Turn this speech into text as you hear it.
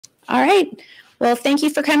All right. Well, thank you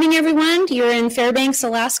for coming, everyone. You're in Fairbanks,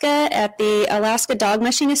 Alaska at the Alaska Dog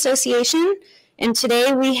Mushing Association. And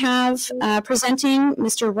today we have presenting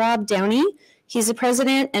Mr. Rob Downey. He's the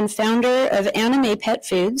president and founder of Annamaet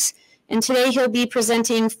Petfoods. And today he'll be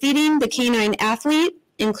presenting Feeding the Canine Athlete,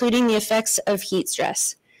 including the effects of heat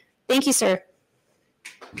stress. Thank you, sir.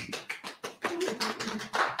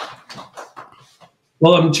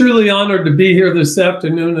 Well, I'm truly honored to be here this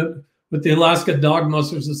afternoon with the Alaska Dog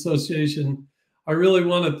Mushers Association. I really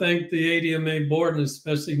want to thank the ADMA board and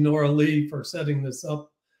especially Nora Lee for setting this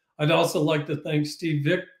up. I'd also like to thank Steve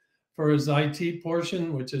Vick for his IT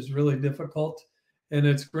portion, which is really difficult. And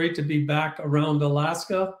it's great to be back around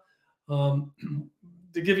Alaska. To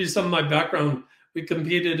give you some of my background, we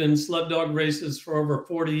competed in sled dog races for over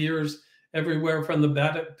 40 years, everywhere from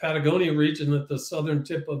the Patagonia region at the southern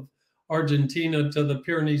tip of Argentina to the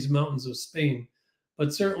Pyrenees Mountains of Spain.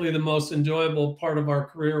 But certainly the most enjoyable part of our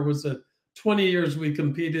career was the 20 years we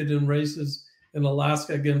competed in races in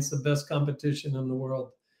Alaska against the best competition in the world.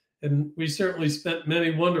 And we certainly spent many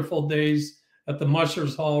wonderful days at the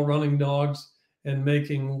Mushers Hall running dogs and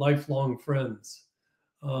making lifelong friends.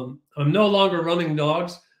 I'm no longer running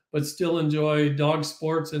dogs, but still enjoy dog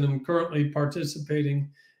sports and am currently participating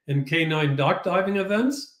in canine dock diving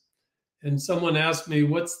events. And someone asked me,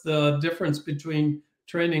 what's the difference between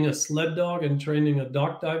training a sled dog and training a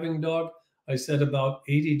dock diving dog? I said about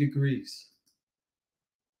 80 degrees.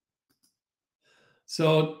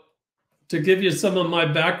 So to give you some of my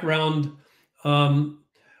background,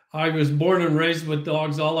 I was born and raised with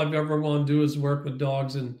dogs. All I've ever wanted to do is work with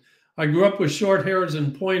dogs. And I grew up with short hairs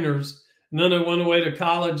and pointers. And then I went away to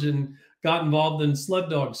college and got involved in sled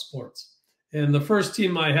dog sports. And the first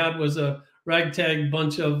team I had was a ragtag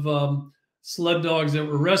bunch of sled dogs that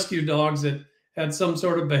were rescue dogs that had some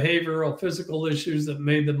sort of behavioral, physical issues that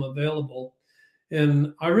made them available.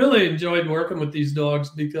 And I really enjoyed working with these dogs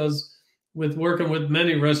because with working with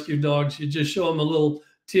many rescue dogs, you just show them a little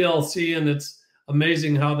TLC and it's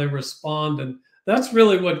amazing how they respond. And that's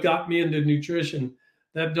really what got me into nutrition.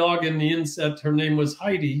 That dog in the inset, her name was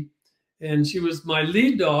Heidi, and she was my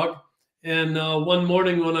lead dog. And one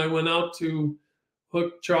morning when I went out to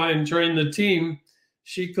try and train the team,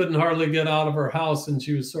 she couldn't hardly get out of her house and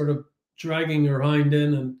she was sort of dragging her hind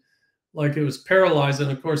end and like it was paralyzed.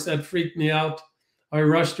 And of course that freaked me out. I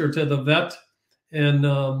rushed her to the vet and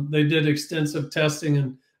they did extensive testing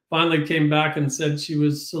and finally came back and said she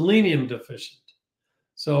was selenium deficient.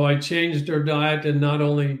 So I changed her diet and not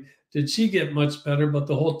only did she get much better, but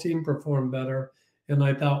the whole team performed better. And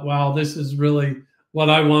I thought, wow, this is really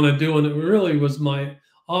what I want to do. And it really was my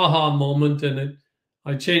aha moment. And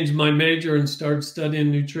I changed my major and started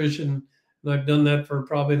studying nutrition. And I've done that for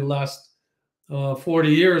probably the last 40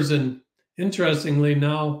 years. And interestingly,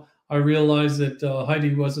 now I realize that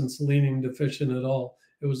Heidi wasn't selenium deficient at all.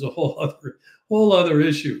 It was a whole other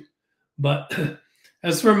issue. But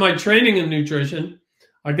as for my training in nutrition,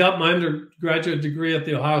 I got my undergraduate degree at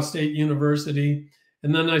The Ohio State University.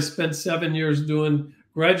 And then I spent 7 years doing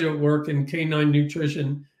graduate work in canine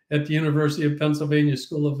nutrition at the University of Pennsylvania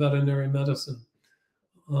School of Veterinary Medicine.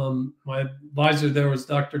 My advisor there was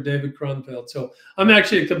Dr. David Kronfeld. So I'm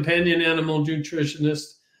actually a companion animal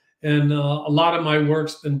nutritionist, and a lot of my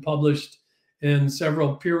work's been published in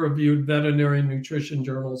several peer-reviewed veterinary nutrition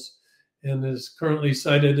journals and is currently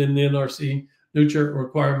cited in the NRC nutrient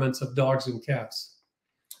requirements of dogs and cats.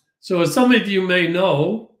 So as some of you may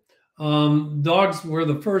know, dogs were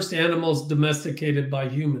the first animals domesticated by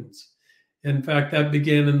humans. In fact, that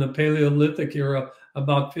began in the Paleolithic era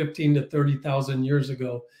about 15 to 30,000 years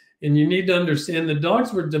ago. And you need to understand that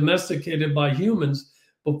dogs were domesticated by humans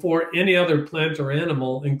before any other plant or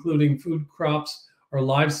animal, including food crops or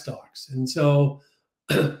livestock. And so,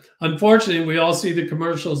 unfortunately, we all see the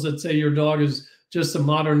commercials that say your dog is just a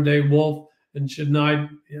modern day wolf and should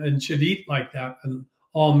eat like that and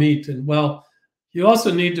all meat. And well, you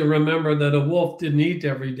also need to remember that a wolf didn't eat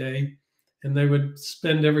every day, and they would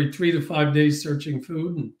spend every 3 to 5 days searching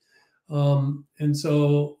food. And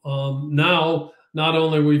so now, not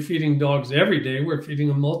only are we feeding dogs every day, we're feeding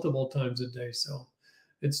them multiple times a day. So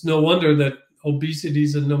it's no wonder that obesity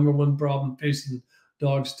is the #1 problem facing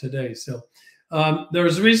dogs today. So there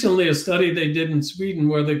was recently a study they did in Sweden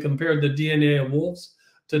where they compared the DNA of wolves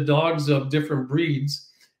to dogs of different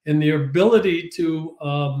breeds and the ability to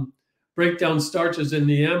break down starches in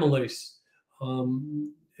the amylase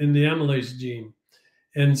gene.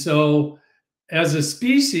 And so as a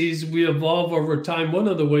species, we evolve over time. One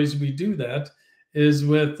of the ways we do that is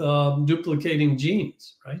with duplicating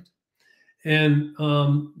genes, right? And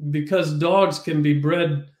because dogs can be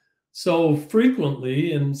bred so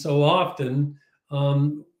frequently and so often,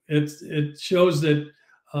 it shows that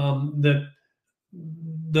that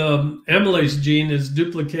the amylase gene is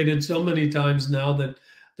duplicated so many times now that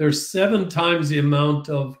there's 7 times the amount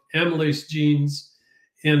of amylase genes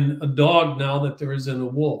in a dog now that there is in a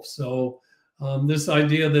wolf. So this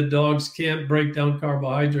idea that dogs can't break down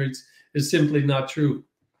carbohydrates is simply not true.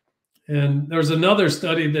 And there's another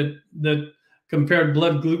study that compared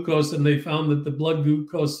blood glucose, and they found that the blood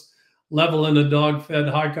glucose level in a dog fed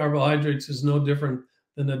high carbohydrates is no different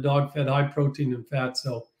than a dog fed high protein and fat.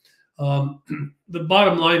 So the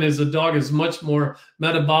bottom line is the dog is much more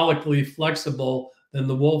metabolically flexible than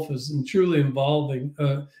the wolf is, and truly evolving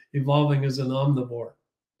as an omnivore.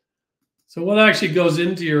 So what actually goes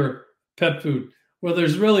into your pet food? Well,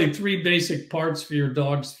 there's really 3 basic parts for your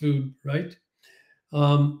dog's food, right?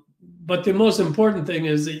 But the most important thing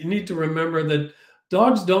is that you need to remember that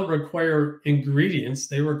dogs don't require ingredients,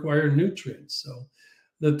 they require nutrients. So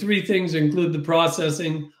the 3 things include the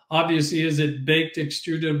processing. Obviously, is it baked,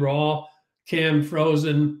 extruded, raw, canned,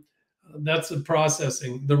 frozen? That's the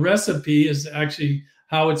processing. The recipe is actually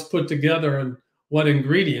how it's put together and what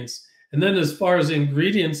ingredients. And then as far as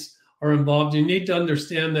ingredients are involved, you need to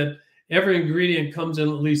understand that every ingredient comes in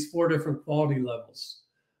at least 4 different quality levels.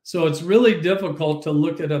 So it's really difficult to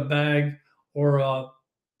look at a bag or a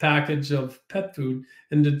package of pet food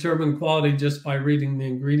and determine quality just by reading the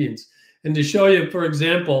ingredients. And to show you, for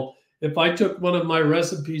example, if I took one of my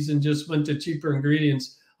recipes and just went to cheaper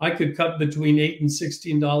ingredients, I could cut between $8 and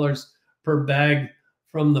 $16 per bag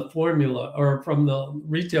from the formula or from the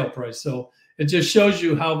retail price. So it just shows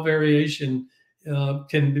you how variation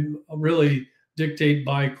can really dictate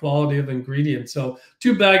by quality of ingredients. So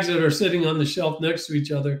 2 bags that are sitting on the shelf next to each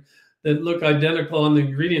other that look identical on the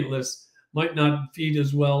ingredient list might not feed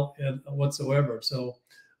as well whatsoever. So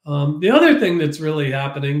the other thing that's really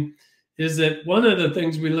happening is that one of the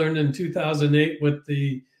things we learned in 2008 with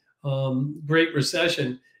the Great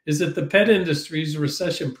Recession is that the pet industry is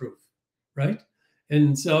recession-proof, right?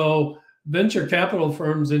 And so venture capital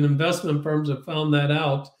firms and investment firms have found that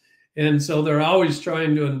out. And so they're always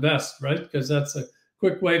trying to invest, right? Because that's a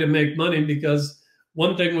quick way to make money, because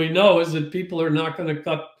one thing we know is that people are not going to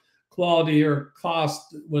cut quality or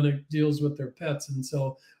cost when it deals with their pets. And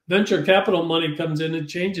so venture capital money comes in and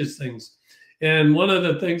changes things. And one of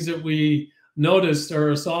the things that we noticed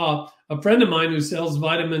or saw, a friend of mine who sells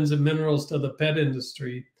vitamins and minerals to the pet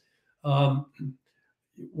industry,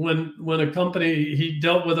 when a company, he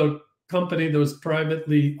dealt with a company that was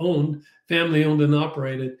privately owned, family owned and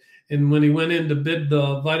operated. And when he went in to bid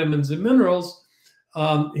the vitamins and minerals,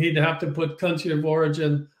 he'd have to put country of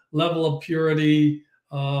origin, level of purity,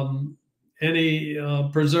 any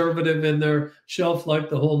preservative in their shelf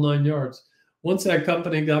life, the whole 9 yards. Once that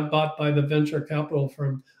company got bought by the venture capital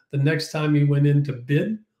firm, the next time he went in to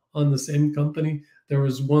bid on the same company, there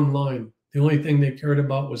was one line. The only thing they cared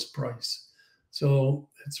about was price. So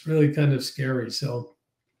it's really kind of scary. So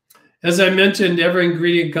as I mentioned, every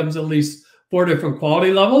ingredient comes at least 4 different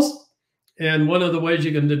quality levels. And one of the ways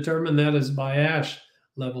you can determine that is by ash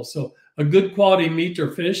level. So a good quality meat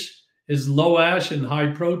or fish is low ash and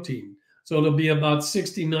high protein. So it'll be about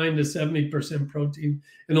 69 to 70% protein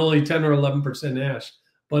and only 10 or 11% ash.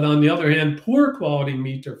 But on the other hand, poor quality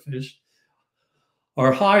meat or fish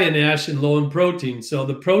are high in ash and low in protein. So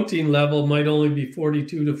the protein level might only be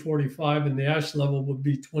 42 to 45, and the ash level would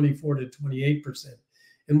be 24 to 28%.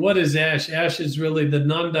 And what is ash? Ash is really the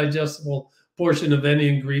non-digestible portion of any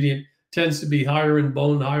ingredient, tends to be higher in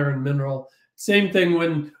bone, higher in mineral. Same thing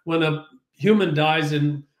when a human dies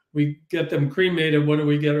and we get them cremated, what do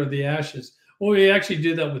we get are the ashes? Well, we actually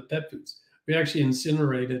do that with pet foods. We actually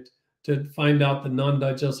incinerate it to find out the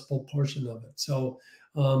non-digestible portion of it. So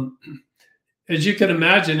as you can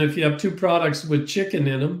imagine, if you have 2 products with chicken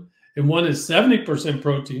in them, and one is 70%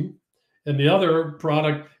 protein, and the other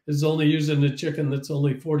product is only using the chicken that's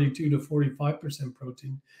only 42 to 45%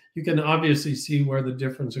 protein, you can obviously see where the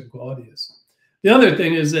difference in quality is. The other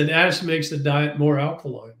thing is that ash makes the diet more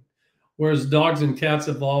alkaline, whereas dogs and cats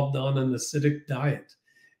evolved on an acidic diet.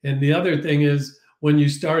 And the other thing is when you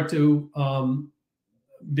start to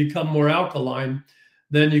become more alkaline,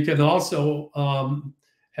 then you can also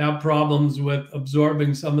have problems with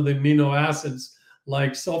absorbing some of the amino acids,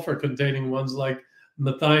 like sulfur-containing ones like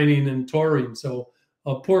methionine and taurine. So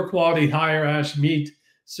a poor quality, higher ash meat,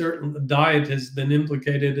 certain diet has been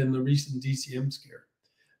implicated in the recent DCM scare.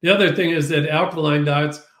 The other thing is that alkaline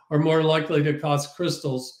diets are more likely to cause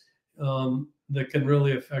crystals that can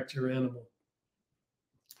really affect your animal.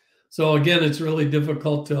 So again, it's really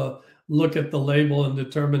difficult to look at the label and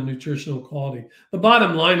determine nutritional quality. The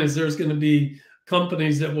bottom line is there's going to be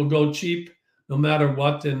companies that will go cheap no matter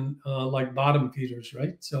what, and like bottom feeders,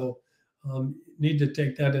 right? So need to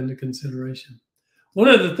take that into consideration. One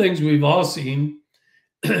of the things we've all seen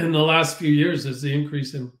in the last few years is the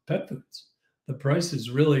increase in pet foods. The price has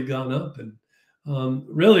really gone up, and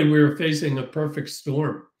really we're facing a perfect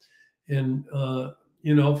storm. And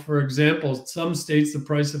you know, for example, some states the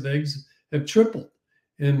price of eggs have tripled,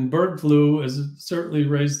 and bird flu has certainly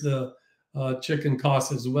raised the chicken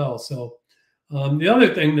costs as well. So the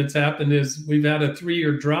other thing that's happened is we've had a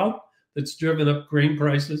 3-year drought that's driven up grain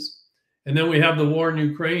prices, and then we have the war in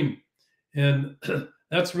Ukraine, and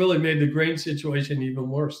that's really made the grain situation even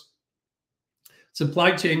worse.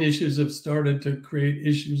 Supply chain issues have started to create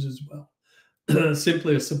issues as well,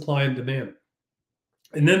 simply a supply and demand.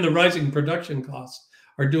 And then the rising production costs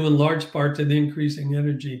are due in large part to the increasing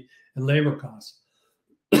energy and labor costs.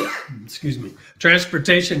 Excuse me.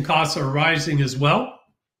 Transportation costs are rising as well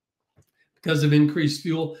because of increased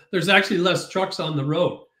fuel. There's actually less trucks on the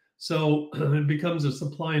road, so it becomes a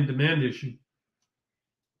supply and demand issue.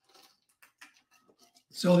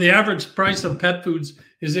 So the average price of pet foods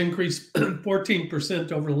has increased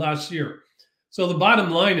 14% over the last year. So the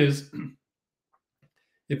bottom line is,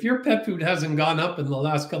 if your pet food hasn't gone up in the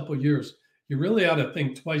last couple of years, you really ought to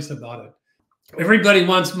think twice about it. Everybody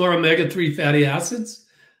wants more omega-3 fatty acids,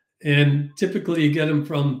 and typically you get them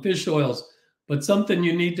from fish oils. But something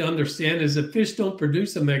you need to understand is that fish don't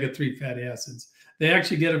produce omega-3 fatty acids. They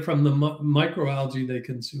actually get it from the microalgae they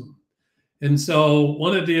consume. And so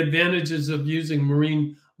one of the advantages of using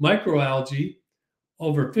marine microalgae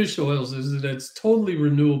over fish oils is that it's totally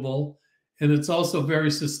renewable, and it's also very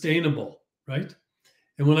sustainable, right?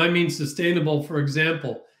 And when I mean sustainable, for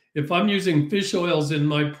example, if I'm using fish oils in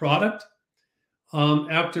my product,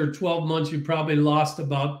 after 12 months, you probably lost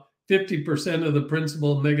about 50% of the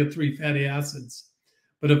principal omega-3 fatty acids.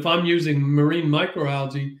 But if I'm using marine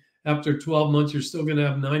microalgae, after 12 months, you're still going to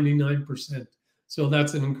have 99%. So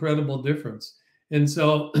that's an incredible difference. And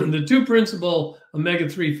so the two principal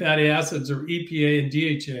omega-3 fatty acids are EPA and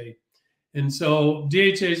DHA. And so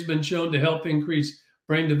DHA has been shown to help increase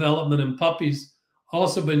brain development in puppies,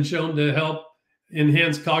 also been shown to help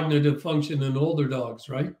enhance cognitive function in older dogs,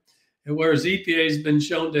 right? And whereas EPA has been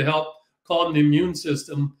shown to help calm the immune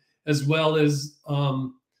system, as well as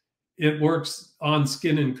it works on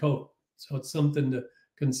skin and coat. So it's something to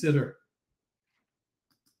consider.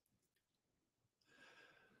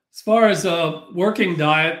 As far as a working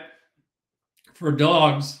diet for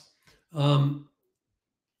dogs,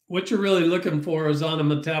 what you're really looking for is on a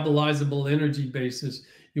metabolizable energy basis.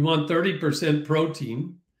 You want 30%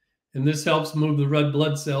 protein, and this helps move the red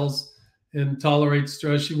blood cells and tolerate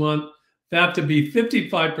stress. You want fat to be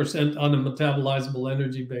 55% on a metabolizable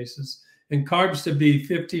energy basis, and carbs to be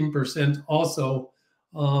 15% also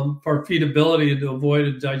for feedability and to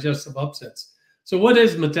avoid digestive upsets. So what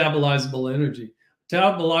is metabolizable energy?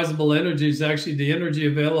 Metabolizable energy is actually the energy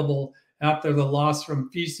available after the loss from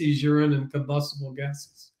feces, urine, and combustible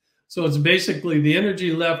gases. So it's basically the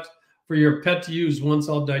energy left for your pet to use once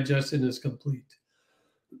all digestion is complete.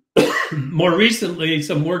 More recently,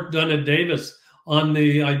 some work done at Davis on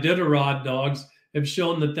the Iditarod dogs have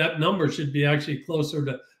shown that that number should be actually closer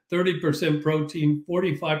to 30% protein,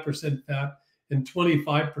 45% fat, and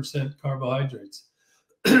 25% carbohydrates.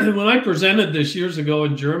 When I presented this years ago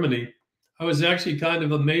in Germany, I was actually kind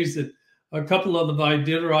of amazed that a couple of the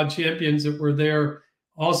Iditarod champions that were there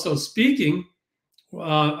also speaking.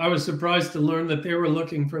 I was surprised to learn that they were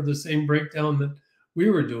looking for the same breakdown that we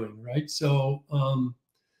were doing, right? So,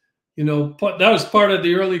 you know, that was part of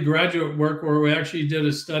the early graduate work where we actually did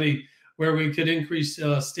a study where we could increase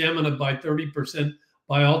stamina by 30%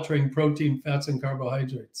 by altering protein, fats, and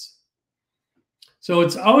carbohydrates. So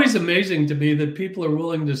it's always amazing to me that people are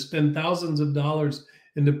willing to spend thousands of dollars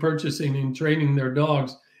into purchasing and training their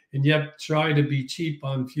dogs and yet try to be cheap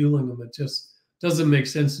on fueling them. It just doesn't make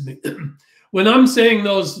sense to me. When I'm saying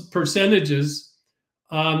those percentages,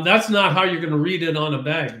 that's not how you're going to read it on a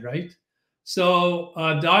bag, right? So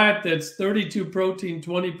a diet that's 32 protein,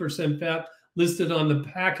 20% fat listed on the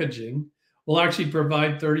packaging will actually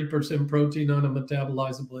provide 30% protein on a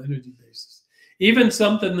metabolizable energy basis. Even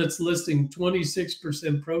something that's listing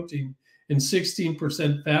 26% protein and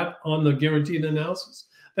 16% fat on the guaranteed analysis,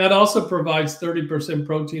 that also provides 30%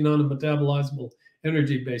 protein on a metabolizable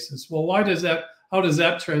energy basis. Well, how does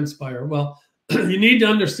that transpire? Well, you need to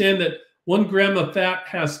understand that 1 gram of fat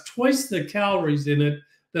has twice the calories in it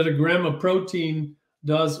that a gram of protein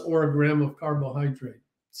does or a gram of carbohydrate.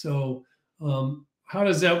 So how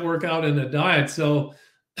does that work out in a diet? So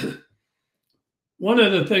one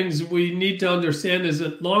of the things we need to understand is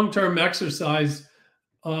that long-term exercise,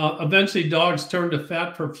 eventually dogs turn to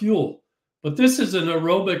fat for fuel. But this is an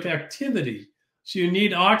aerobic activity. So you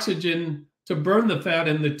need oxygen to burn the fat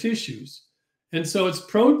in the tissues. And so it's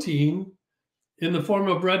protein in the form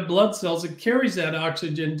of red blood cells. It carries that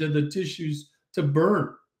oxygen to the tissues to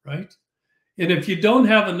burn, right? And if you don't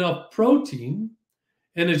have enough protein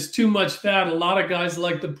and it's too much fat, a lot of guys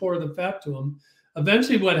like to pour the fat to them.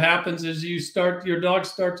 Eventually what happens is your dogs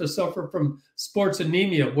start to suffer from sports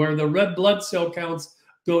anemia, where the red blood cell counts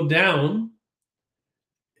go down.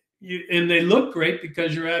 And they look great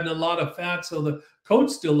because you're adding a lot of fat, so the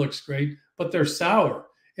coat still looks great, but they're sour.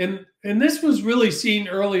 And this was really seen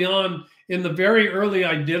early on in the very early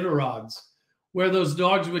Iditarods, where those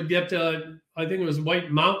dogs would get to, I think it was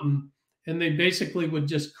White Mountain, and they basically would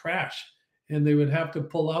just crash, and they would have to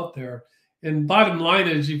pull out there. And bottom line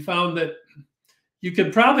is, you found that you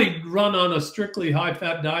could probably run on a strictly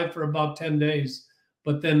high-fat diet for about 10 days,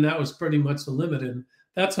 but then that was pretty much the limit. And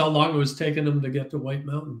that's how long it was taking them to get to White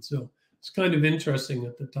Mountain. So it's kind of interesting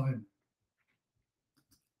at the time.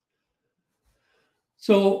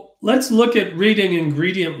 So let's look at reading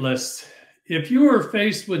ingredient lists. If you were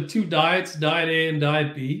faced with two diets, Diet A and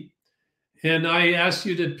Diet B, and I asked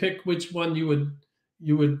you to pick which one you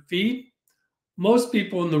would feed, most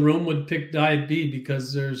people in the room would pick Diet B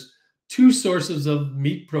because there's two sources of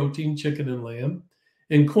meat protein, chicken and lamb.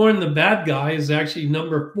 And corn, the bad guy, is actually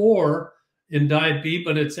number 4 in Diet B,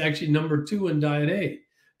 but it's actually number 2 in Diet A.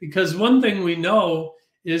 Because one thing we know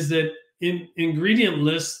is that ingredient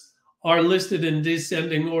lists are listed in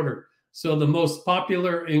descending order. So the most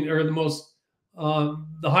popular or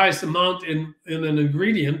the highest amount in an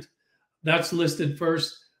ingredient, that's listed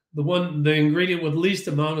first. The ingredient with least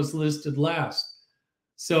amount is listed last.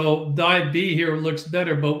 So Diet B here looks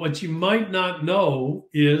better, but what you might not know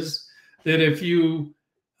is that if you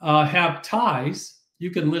have ties, you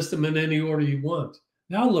can list them in any order you want.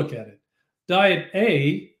 Now look at it. Diet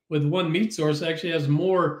A with one meat source actually has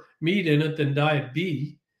more meat in it than Diet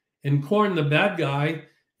B. And corn, the bad guy,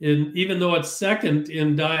 even though it's second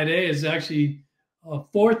in Diet A, is actually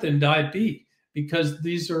fourth in Diet B, because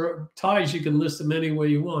these are ties. You can list them any way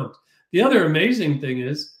you want. The other amazing thing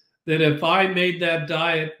is that if I made that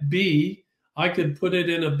Diet B, I could put it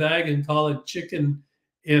in a bag and call it chicken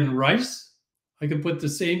and rice. I could put the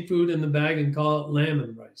same food in the bag and call it lamb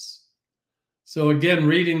and rice. So again,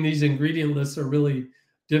 reading these ingredient lists are really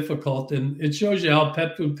difficult, and it shows you how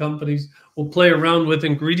pet food companies will play around with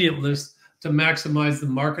ingredient lists to maximize the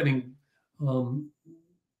marketing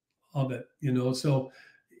of it. So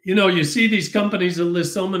you see these companies that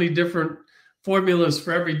list so many different formulas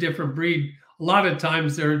for every different breed. A lot of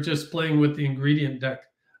times they're just playing with the ingredient deck,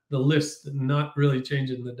 the list, and not really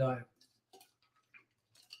changing the diet.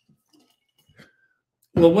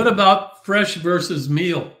 Well, what about fresh versus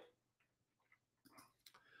meal?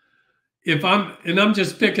 I'm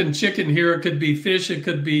just picking chicken here, it could be fish, it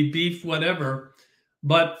could be beef, whatever.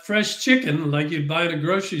 But fresh chicken, like you'd buy in a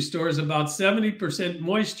grocery store, is about 70%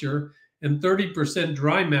 moisture and 30%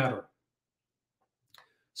 dry matter.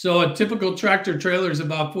 So a typical tractor trailer is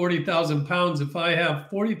about 40,000 pounds. If I have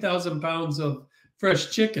 40,000 pounds of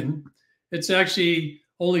fresh chicken, it's actually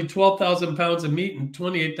only 12,000 pounds of meat and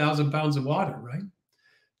 28,000 pounds of water, right?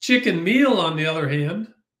 Chicken meal, on the other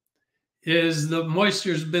hand, is the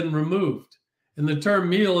moisture's been removed. And the term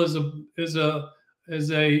meal is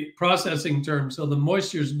a processing term. So the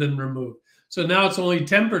moisture's been removed. So now it's only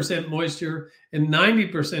 10% moisture and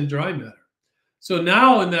 90% dry matter. So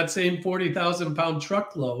now in that same 40,000 pound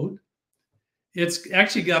truckload, it's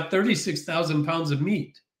actually got 36,000 pounds of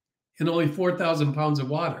meat and only 4,000 pounds of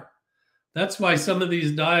water. That's why some of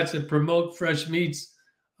these diets that promote fresh meats,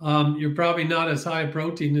 you're probably not as high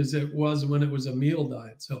protein as it was when it was a meal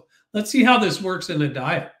diet. So let's see how this works in a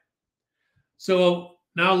diet. So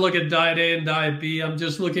now look at Diet A and Diet B. I'm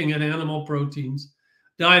just looking at animal proteins.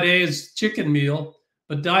 Diet A is chicken meal,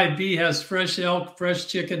 but Diet B has fresh elk, fresh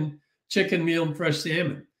chicken meal, and fresh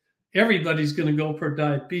salmon. Everybody's going to go for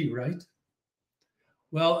Diet B, right?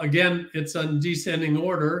 Well, again, it's on descending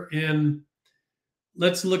order, and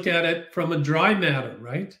let's look at it from a dry matter,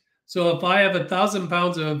 right? So if I have 1,000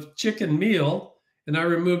 pounds of chicken meal and I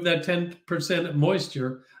remove that 10%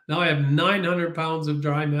 moisture, now I have 900 pounds of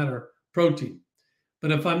dry matter protein.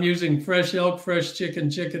 But if I'm using fresh elk, fresh chicken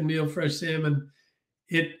meal, fresh salmon,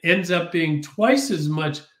 it ends up being twice as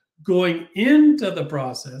much going into the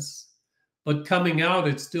process, but coming out,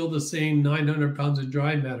 it's still the same 900 pounds of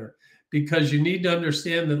dry matter, because you need to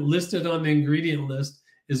understand that listed on the ingredient list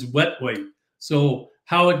is wet weight. So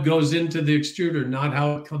how it goes into the extruder, not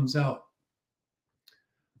how it comes out.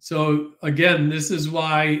 So again, this is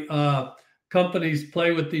why companies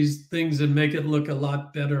play with these things and make it look a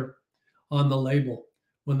lot better on the label.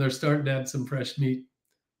 when they're starting to add some fresh meat.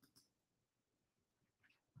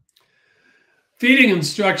 Feeding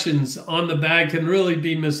instructions on the bag can really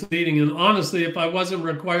be misleading. And honestly, if I wasn't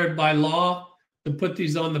required by law to put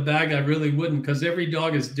these on the bag, I really wouldn't, because every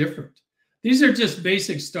dog is different. These are just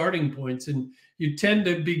basic starting points, and you tend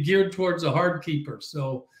to be geared towards a hard keeper.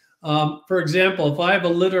 So, for example, if I have a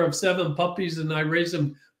litter of 7 puppies and I raise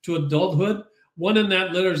them to adulthood, one in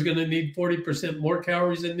that litter is going to need 40% more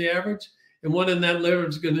calories than the average, and one in that litter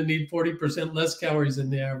is going to need 40% less calories than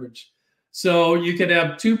the average. So you could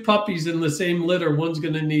have 2 puppies in the same litter. One's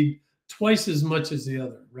going to need twice as much as the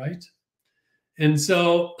other, right? And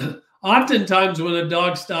so oftentimes when a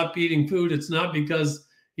dog stops eating food, it's not because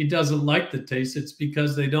he doesn't like the taste. It's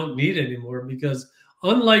because they don't need it anymore. Because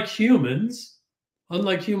unlike humans,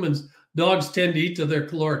 dogs tend to eat to their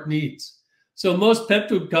caloric needs. So most pet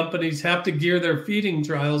food companies have to gear their feeding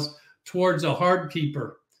trials towards a hard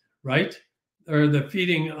keeper, right? Or the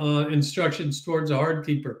feeding instructions towards a hard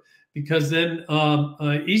keeper, because then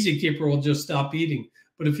easy keeper will just stop eating.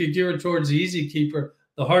 But if you gear it towards the easy keeper,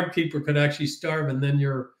 the hard keeper could actually starve, and then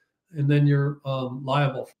you're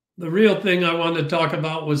liable. The real thing I wanted to talk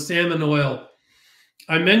about was salmon oil.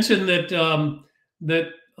 I mentioned that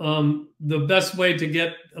the best way to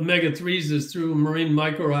get omega-3s is through marine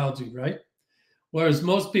microalgae, right? Whereas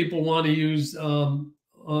most people want to use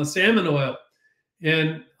salmon oil.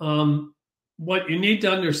 And what you need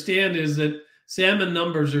to understand is that salmon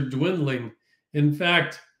numbers are dwindling. In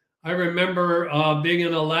fact, I remember being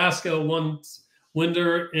in Alaska one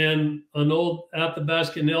winter, and an old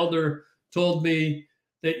Athabascan elder told me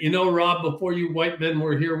that, you know, Rob, before you white men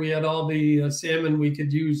were here, we had all the salmon we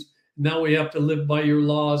could use. Now we have to live by your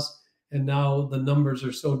laws, and now the numbers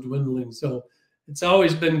are so dwindling. So it's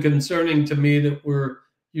always been concerning to me that we're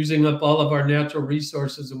using up all of our natural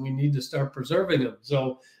resources, and we need to start preserving them.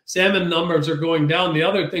 So salmon numbers are going down. The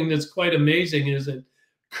other thing that's quite amazing is that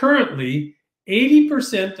currently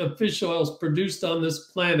 80% of fish oils produced on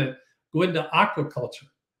this planet go into aquaculture.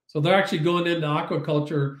 So they're actually going into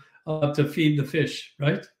aquaculture to feed the fish,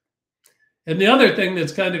 right? And the other thing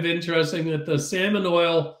that's kind of interesting, that the salmon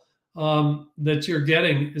oil that you're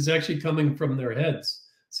getting is actually coming from their heads.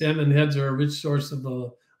 Salmon heads are a rich source of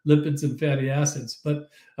lipids and fatty acids. But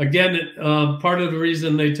again, part of the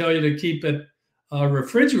reason they tell you to keep it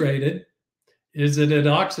refrigerated is that it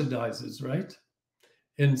oxidizes, right?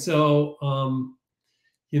 And so,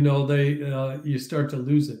 you know, you start to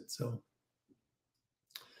lose it.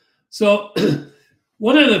 So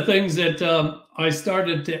one of the things that I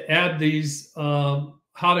started to add these,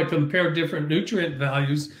 how to compare different nutrient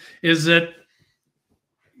values, is that,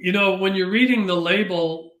 you know, when you're reading the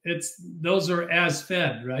label, those are as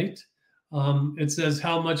fed, right? It says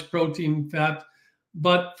how much protein, fat,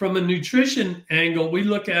 but from a nutrition angle, we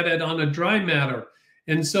look at it on a dry matter.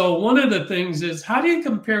 And so one of the things is, how do you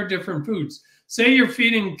compare different foods? Say you're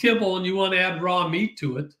feeding kibble and you want to add raw meat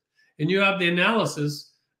to it, and you have the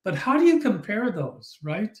analysis, but how do you compare those,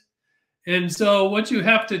 right? And so what you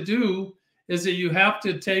have to do is that you have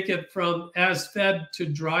to take it from as fed to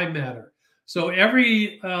dry matter. So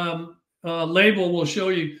every label will show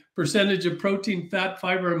you percentage of protein, fat,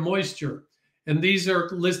 fiber, and moisture. And these are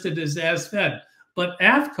listed as fed. But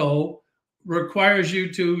AFCO requires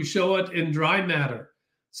you to show it in dry matter.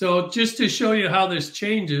 So just to show you how this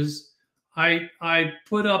changes, I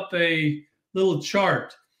put up a little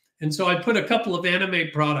chart. And so I put a couple of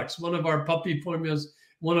Annamaet products, one of our puppy formulas,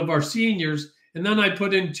 one of our seniors, and then I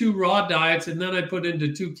put in 2 raw diets, and then I put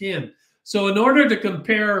into 2 canned. So in order to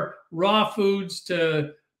compare raw foods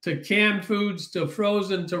to canned foods, to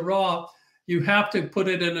frozen, to raw, you have to put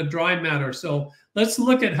it in a dry matter. So let's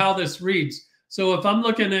look at how this reads. So if I'm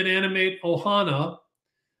looking at Annamaet Ohana,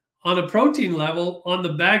 on a protein level, on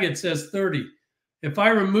the bag it says 30. If I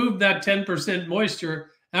remove that 10%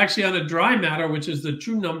 moisture, actually on a dry matter, which is the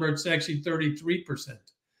true number, it's actually 33%.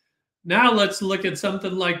 Now let's look at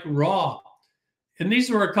something like raw. And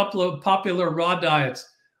these were a couple of popular raw diets.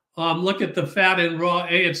 Look at the fat in raw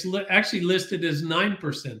A. It's actually listed as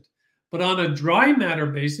 9%. But on a dry matter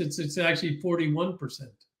basis, it's actually 41%.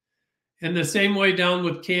 And the same way down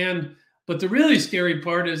with canned. But the really scary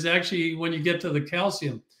part is actually when you get to the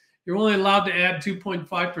calcium. You're only allowed to add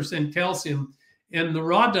 2.5% calcium. And the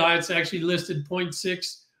raw diet's actually listed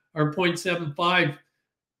 0.6 or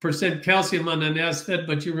 0.75% calcium on an as-fed,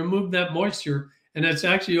 but you remove that moisture, and it's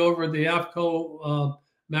actually over the AFCO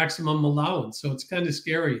maximum allowance. So it's kind of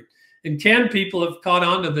scary. And canned people have caught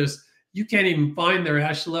on to this. You can't even find their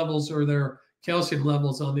ash levels or their calcium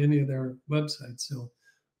levels on any of their websites. So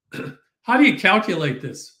how do you calculate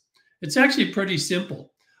this? It's actually pretty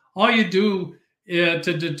simple. All you do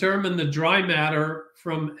to determine the dry matter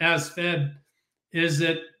from as fed is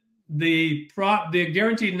that the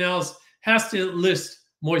guaranteed analysis has to list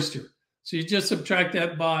moisture. So you just subtract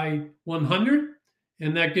that by 100,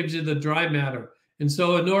 and that gives you the dry matter. And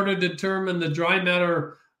so in order to determine the dry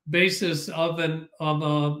matter basis of a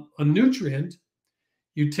nutrient,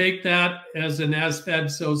 you take that as an as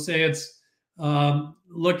fed. So say it's we're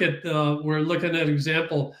looking at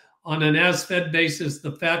example on an as fed basis,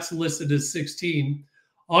 the fat's listed as 16.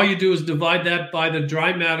 All you do is divide that by the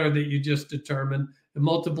dry matter that you just determined and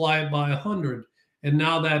multiply it by 100. And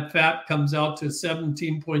now that fat comes out to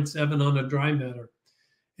 17.7 on a dry matter.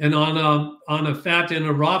 And on a fat in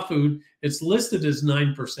a raw food, it's listed as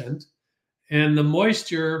 9%. And the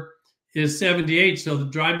moisture is 78. So the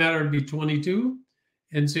dry matter would be 22.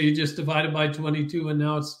 And so you just divide it by 22, and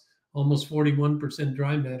now it's almost 41%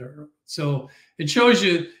 dry matter. So it shows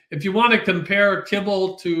you, if you want to compare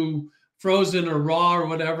kibble to frozen or raw or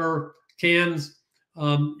whatever cans,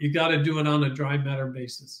 you got to do it on a dry matter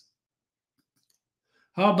basis.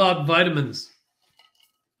 How about vitamins?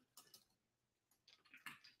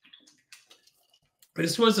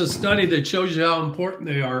 This was a study that shows you how important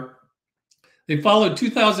they are. They followed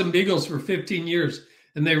 2,000 beagles for 15 years,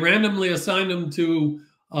 and they randomly assigned them to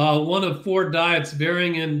one of 4 diets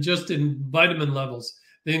varying in vitamin levels.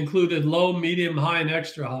 They included low, medium, high, and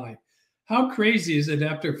extra high. How crazy is it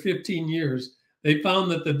after 15 years, they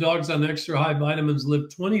found that the dogs on extra high vitamins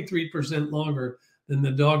lived 23% longer than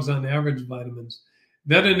the dogs on average vitamins.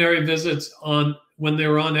 Veterinary visits when they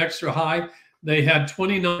were on extra high, they had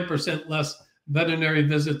 29% less veterinary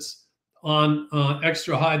visits on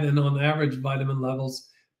extra high than on average vitamin levels.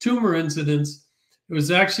 Tumor incidence, it was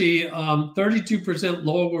actually 32%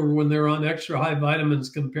 lower when they were on extra high vitamins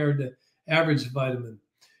compared to average vitamin.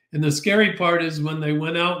 And the scary part is when they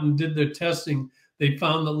went out and did their testing, they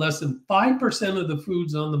found that less than 5% of the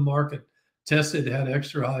foods on the market tested had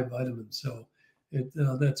extra high vitamins. So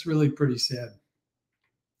that's really pretty sad.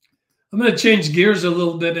 I'm going to change gears a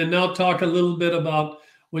little bit and now talk a little bit about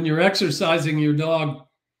when you're exercising your dog.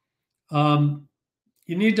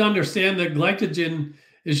 You need to understand that glycogen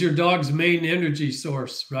is your dog's main energy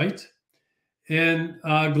source, right? And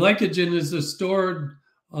glycogen is a stored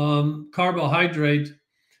carbohydrate,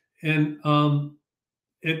 and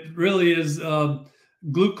it really is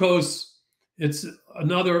glucose. It's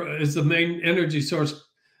the main energy source.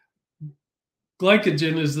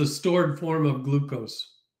 Glycogen is the stored form of glucose.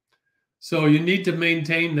 So you need to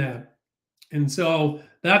maintain that. And so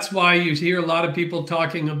that's why you hear a lot of people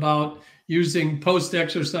talking about using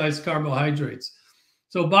post-exercise carbohydrates.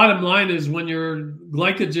 So bottom line is when your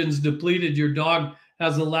glycogen's depleted, your dog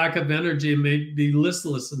has a lack of energy and may be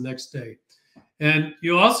listless the next day. And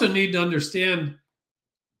you also need to understand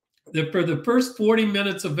that for the first 40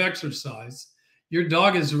 minutes of exercise, your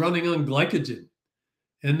dog is running on glycogen.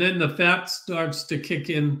 And then the fat starts to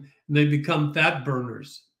kick in and they become fat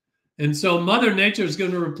burners. And so Mother Nature is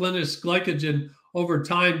going to replenish glycogen over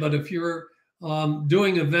time. But if you're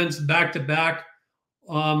doing events back to back,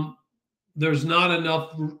 there's not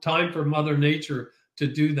enough time for Mother Nature to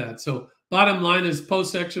do that. So bottom line is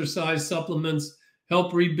post-exercise supplements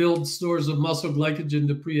help rebuild stores of muscle glycogen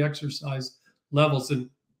to pre-exercise levels. And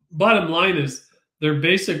bottom line is they're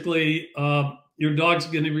basically, your dog's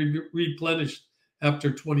going to be replenished after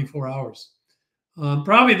 24 hours.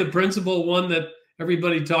 Probably the principal one that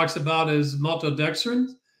everybody talks about is maltodextrin.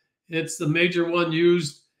 It's the major one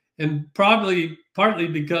used, and probably partly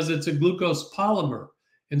because it's a glucose polymer.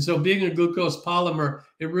 And so being a glucose polymer,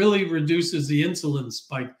 it really reduces the insulin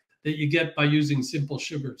spike that you get by using simple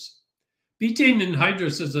sugars. Betaine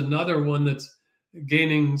anhydrous is another one that's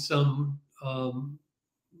gaining some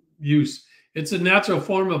use. It's a natural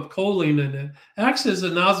form of choline, and it acts as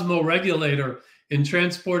an osmoregulator in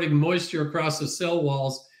transporting moisture across the cell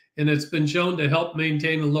walls. And it's been shown to help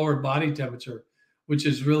maintain a lower body temperature, which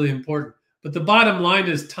is really important. But the bottom line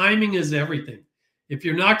is timing is everything. If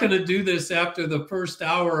you're not going to do this after the first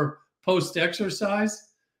hour post-exercise,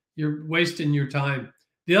 you're wasting your time.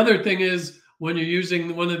 The other thing is when you're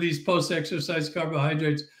using one of these post-exercise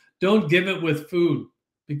carbohydrates, don't give it with food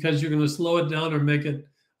because you're going to slow it down or make it,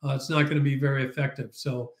 it's not going to be very effective.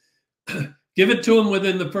 So give it to them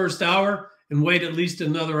within the first hour and wait at least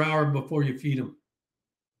another hour before you feed them.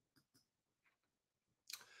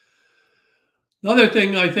 Another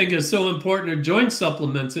thing I think is so important are joint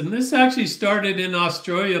supplements. And this actually started in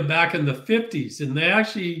Australia back in the 50s. And they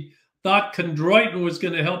actually thought chondroitin was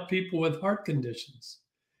going to help people with heart conditions.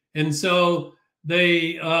 And so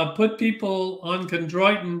they put people on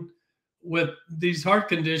chondroitin with these heart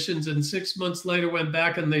conditions. And 6 months later went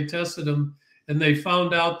back and they tested them. And they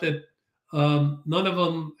found out that None of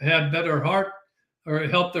them had better heart or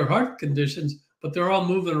helped their heart conditions, but they're all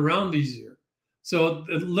moving around easier. So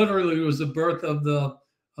it literally was the birth of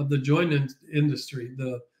the joint industry,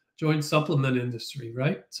 the joint supplement industry,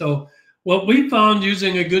 right? So what we found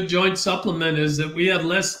using a good joint supplement is that we had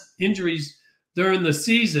less injuries during the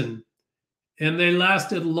season, and they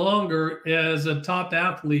lasted longer as a top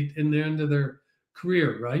athlete in the end of their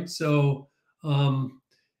career, right? So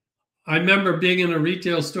I remember being in a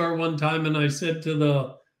retail store one time, and I said to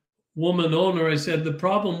the woman owner, I said, the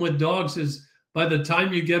problem with dogs is by the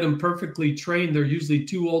time you get them perfectly trained, they're usually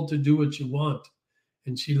too old to do what you want.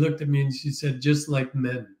 And she looked at me and she said, just like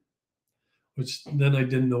men, which then I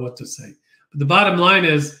didn't know what to say. But the bottom line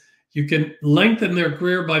is you can lengthen their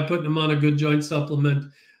career by putting them on a good joint supplement.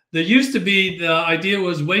 There used to be, the idea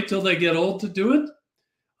was wait till they get old to do it.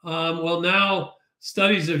 Well, now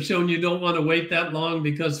studies have shown you don't want to wait that long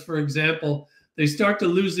because, for example, they start to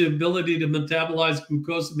lose the ability to metabolize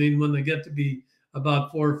glucosamine when they get to be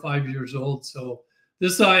about 4 or 5 years old. So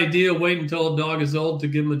this idea of waiting until a dog is old to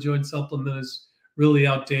give them a joint supplement is really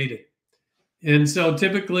outdated. And so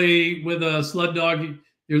typically with a sled dog,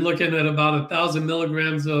 you're looking at about 1,000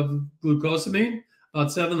 milligrams of glucosamine,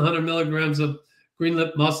 about 700 milligrams of green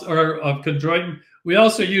lip mussel or of chondroitin. We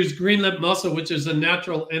also use green lip mussel, which is a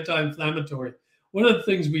natural anti-inflammatory. One of the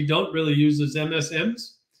things we don't really use is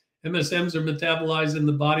MSMs. MSMs are metabolized in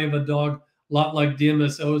the body of a dog, a lot like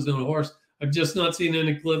DMSOs in a horse. I've just not seen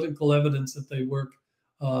any clinical evidence that they work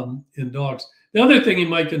in dogs. The other thing you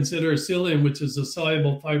might consider is psyllium, which is a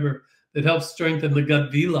soluble fiber that helps strengthen the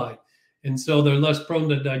gut villi. And so they're less prone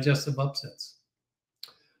to digestive upsets.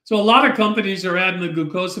 So a lot of companies are adding the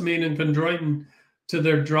glucosamine and chondroitin to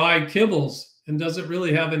their dry kibbles, and does it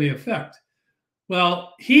really have any effect?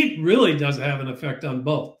 Well, heat really does have an effect on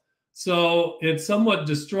both. So it's somewhat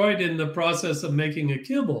destroyed in the process of making a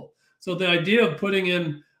kibble. So the idea of putting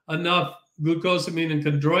in enough glucosamine and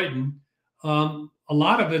chondroitin, a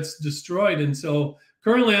lot of it's destroyed. And so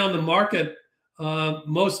currently on the market,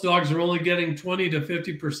 most dogs are only getting 20 to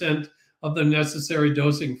 50% of the necessary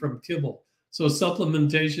dosing from kibble. So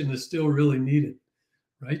supplementation is still really needed,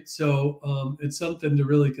 right? So it's something to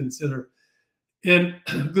really consider. And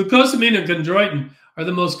glucosamine and chondroitin are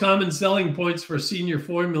the most common selling points for senior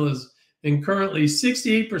formulas. And currently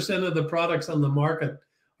 68% of the products on the market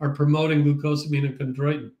are promoting glucosamine and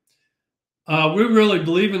chondroitin. We really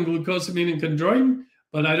believe in glucosamine and chondroitin,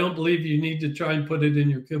 but I don't believe you need to try and put it in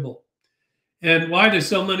your kibble. And why do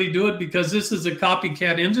so many do it? Because this is a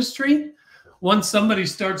copycat industry. Once somebody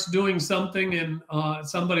starts doing something, and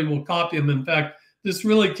somebody will copy them. In fact, this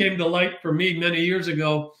really came to light for me many years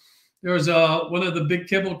ago. There was one of the big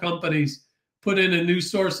kibble companies put in a new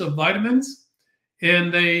source of vitamins,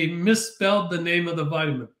 and they misspelled the name of the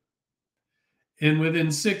vitamin. And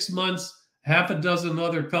within 6 months, half a dozen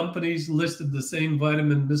other companies listed the same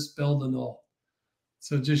vitamin misspelled and all.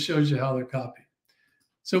 So it just shows you how they're copied.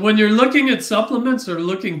 So when you're looking at supplements or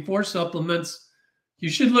looking for supplements, you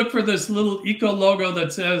should look for this little eco logo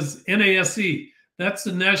that says NASE. That's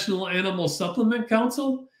the National Animal Supplement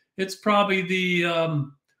Council. It's probably the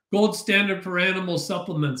gold standard for animal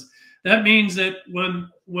supplements. That means that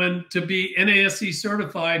when to be NASE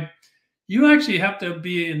certified, you actually have to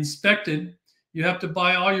be inspected. You have to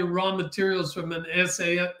buy all your raw materials from an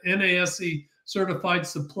NASE certified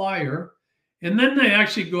supplier. And then they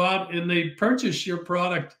actually go out and they purchase your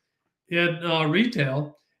product in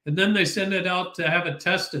retail, and then they send it out to have it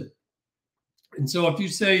tested. And so if you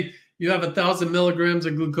say you have 1,000 milligrams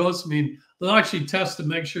of glucosamine, they'll actually test to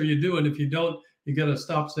make sure you do it. If you don't, you get a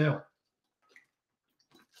stop sale.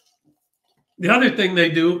 The other thing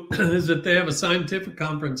they do is that they have a scientific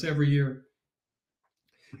conference every year.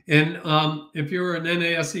 And if you're an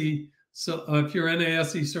NASE, so if you're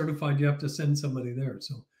NASE certified, you have to send somebody there.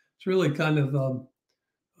 So it's really kind of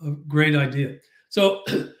a great idea. So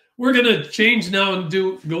we're going to change now and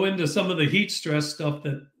go into some of the heat stress stuff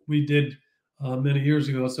that we did many years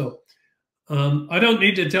ago. So I don't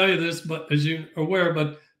need to tell you this, but as you're aware,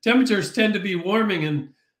 but temperatures tend to be warming, and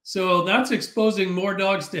so that's exposing more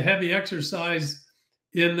dogs to heavy exercise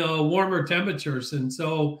in warmer temperatures. And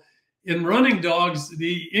so in running dogs,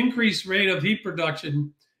 the increased rate of heat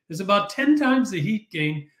production is about 10 times the heat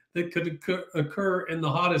gain that could occur in the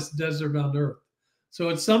hottest desert on Earth. So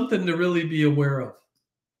it's something to really be aware of.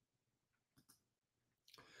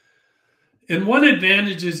 And one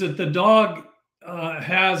advantage is that the dog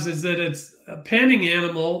has is that it's a panning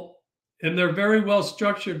animal, and they're very well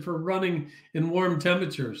structured for running in warm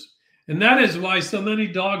temperatures. And that is why so many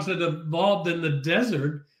dogs that evolved in the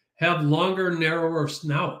desert have longer, narrower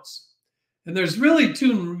snouts. And there's really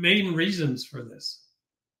two main reasons for this.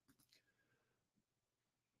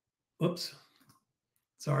 oops,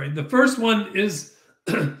 sorry. The first one is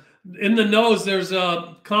in the nose, there's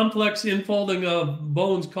a complex infolding of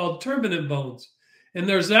bones called turbinate bones. And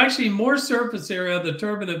there's actually more surface area of the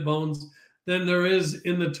turbinate bones than there is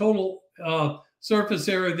in the total surface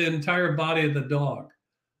area of the entire body of the dog.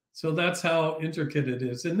 So that's how intricate it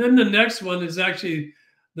is. And then the next one is actually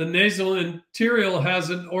the nasointerior has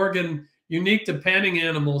an organ unique to panning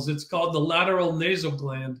animals. It's called the lateral nasal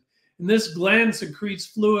gland. And this gland secretes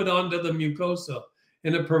fluid onto the mucosa,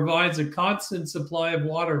 and it provides a constant supply of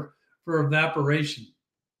water for evaporation.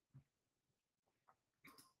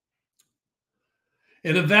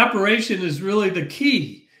 And evaporation is really the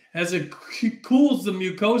key, as it cools the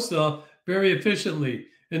mucosa very efficiently.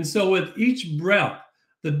 And so with each breath,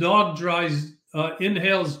 the dog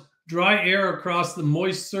inhales dry air across the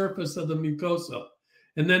moist surface of the mucosa.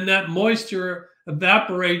 And then that moisture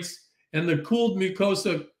evaporates, and the cooled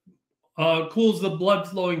mucosa cools the blood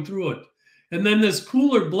flowing through it. And then this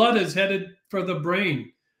cooler blood is headed for the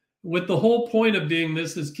brain, with the whole point of being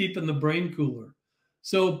this is keeping the brain cooler.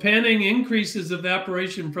 So panning increases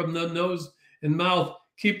evaporation from the nose and mouth,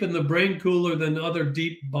 keeping the brain cooler than other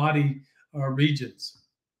deep body regions.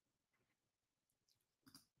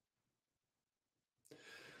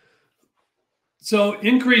 So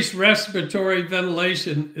increased respiratory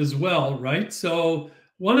ventilation as well, right? So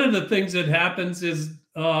one of the things that happens is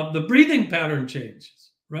the breathing pattern changes,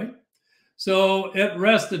 right? So at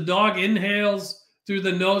rest, the dog inhales through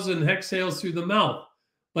the nose and exhales through the mouth.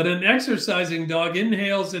 But an exercising dog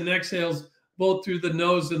inhales and exhales both through the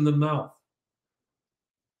nose and the mouth.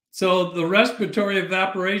 So the respiratory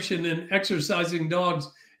evaporation in exercising dogs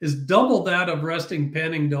is double that of resting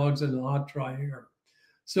panning dogs in hot, dry air.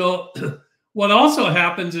 So what also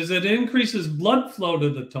happens is it increases blood flow to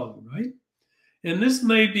the tongue, right? And this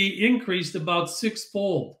may be increased about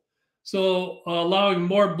 6-fold. So allowing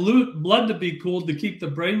more blood to be cooled to keep the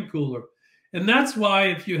brain cooler. And that's why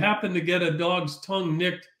if you happen to get a dog's tongue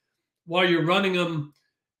nicked while you're running them,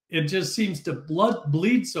 it just seems to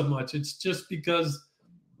bleed so much. It's just because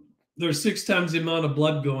there's 6 times the amount of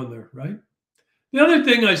blood going there, right? The other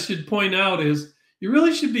thing I should point out is you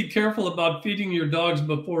really should be careful about feeding your dogs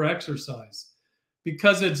before exercise,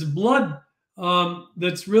 because it's blood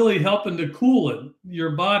that's really helping to cool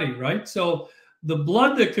your body, right? So the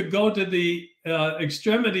blood that could go to the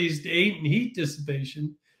extremities to aid in heat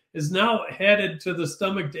dissipation is now headed to the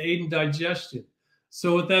stomach to aid in digestion.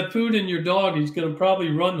 So with that food in your dog, he's going to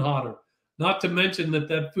probably run hotter. Not to mention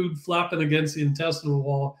that food flapping against the intestinal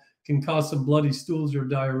wall can cause some bloody stools or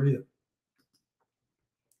diarrhea.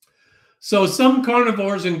 So some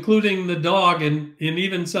carnivores, including the dog and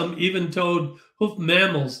even some even-toed hoofed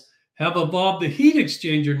mammals, have evolved the heat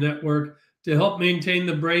exchanger network to help maintain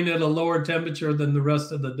the brain at a lower temperature than the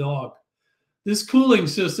rest of the dog. This cooling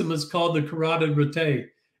system is called the carotid rete.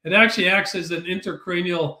 It actually acts as an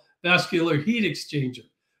intracranial vascular heat exchanger,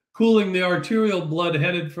 cooling the arterial blood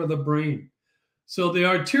headed for the brain. So the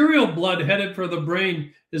arterial blood headed for the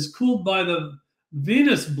brain is cooled by the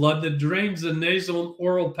venous blood that drains the nasal and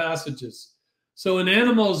oral passages. So in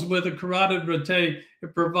animals with a carotid rete,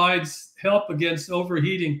 it provides help against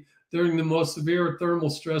overheating during the most severe thermal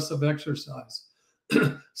stress of exercise.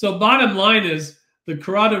 So bottom line is the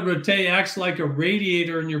carotid rete acts like a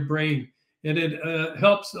radiator in your brain, and it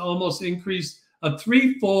helps almost increase a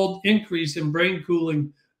 3-fold increase in brain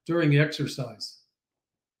cooling during exercise.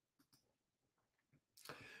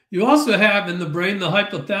 You also have in the brain the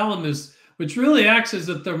hypothalamus, which really acts as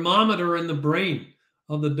a thermometer in the brain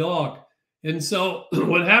of the dog. And so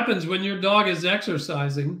what happens when your dog is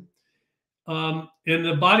exercising and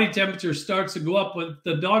the body temperature starts to go up, when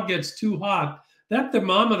the dog gets too hot, that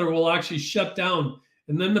thermometer will actually shut down,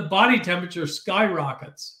 and then the body temperature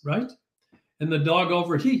skyrockets, right? And the dog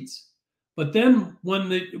overheats. But then when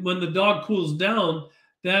the dog cools down,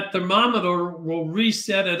 that thermometer will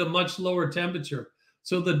reset at a much lower temperature.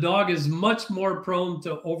 So the dog is much more prone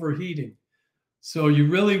to overheating. So you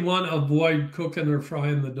really want to avoid cooking or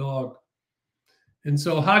frying the dog. And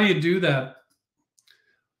so how do you do that?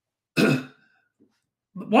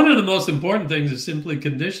 One of the most important things is simply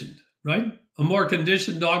conditioned, right? A more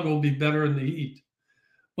conditioned dog will be better in the heat.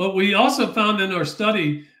 But we also found in our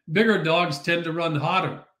study, bigger dogs tend to run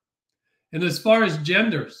hotter. And as far as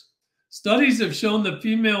genders, studies have shown that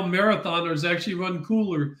female marathoners actually run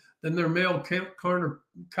cooler than their male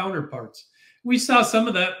counterparts. We saw some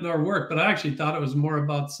of that in our work, but I actually thought it was more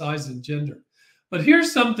about size and gender. But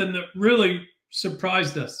here's something that really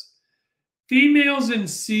surprised us. Females in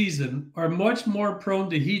season are much more prone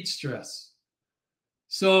to heat stress.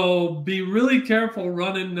 So be really careful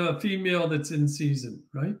running a female that's in season,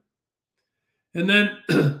 right? And then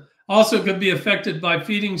Also could be affected by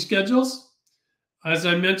feeding schedules. As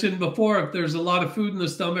I mentioned before, if there's a lot of food in the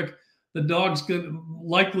stomach, the dog's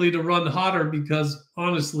likely to run hotter because,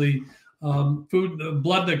 honestly,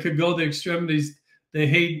 blood that could go to the extremities, they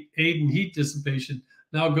aid in heat dissipation,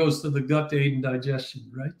 now goes to the gut to aid in digestion,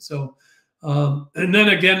 right? So, and then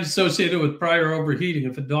again, associated with prior overheating.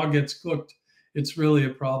 If a dog gets cooked, it's really a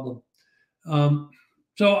problem.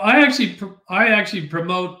 So I actually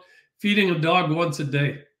promote feeding a dog once a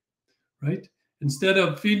day, right? Instead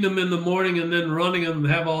of feeding them in the morning and then running them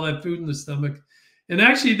and have all that food in the stomach. And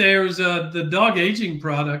actually, there's the Dog Aging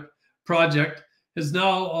Project has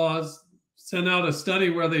now sent out a study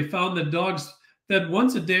where they found that dogs fed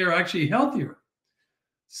once a day are actually healthier.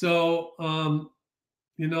 So,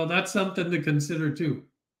 you know, that's something to consider too.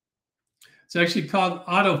 It's actually called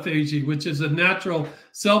autophagy, which is a natural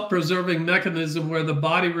self-preserving mechanism where the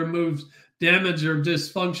body removes damaged or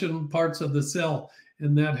dysfunctional parts of the cell.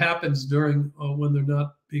 And that happens during when they're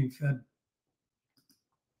not being fed.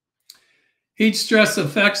 Heat stress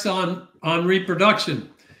effects on reproduction.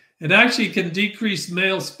 It actually can decrease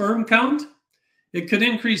male sperm count. It could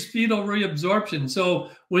increase fetal reabsorption. So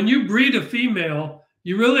when you breed a female,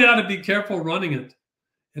 you really ought to be careful running it.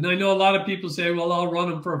 And I know a lot of people say, well, I'll run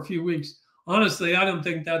them for a few weeks. Honestly, I don't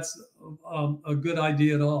think that's a good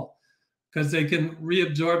idea at all, because they can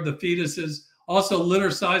reabsorb the fetuses. Also,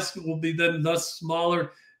 litter size will be then thus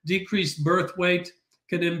smaller. Decreased birth weight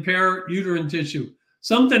can impair uterine tissue.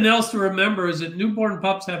 Something else to remember is that newborn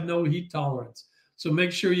pups have no heat tolerance. So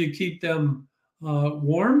make sure you keep them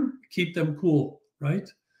warm, keep them cool, right?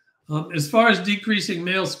 As far as decreasing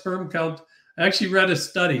male sperm count, I actually read a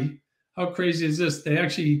study. How crazy is this? They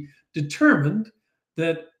actually determined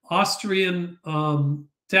that Austrian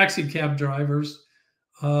taxi cab drivers,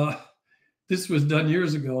 this was done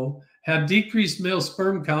years ago, had decreased male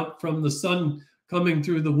sperm count from the sun coming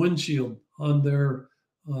through the windshield on their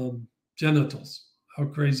genitals. How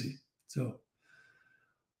crazy. So,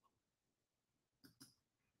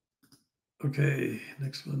 okay,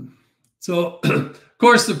 next one. So, of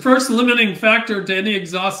course, the first limiting factor to any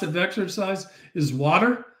exhaustive exercise is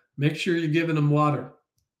water. Make sure you're giving them water.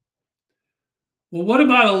 Well, what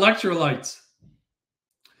about electrolytes?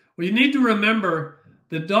 Well, you need to remember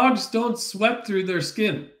that dogs don't sweat through their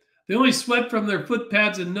skin. They only sweat from their foot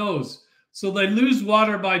pads and nose. So they lose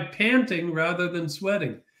water by panting rather than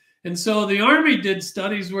sweating. And so the Army did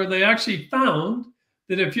studies where they actually found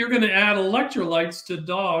that if you're going to add electrolytes to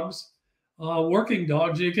dogs, working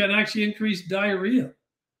dogs, you can actually increase diarrhea.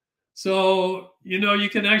 So, you know, you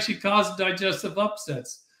can actually cause digestive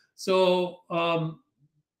upsets. So,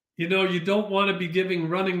 you know, you don't want to be giving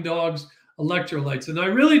running dogs electrolytes. And I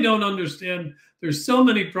really don't understand. There's so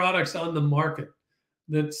many products on the market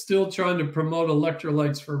that's still trying to promote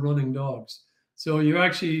electrolytes for running dogs. So you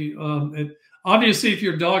actually, obviously, if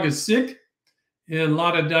your dog is sick and a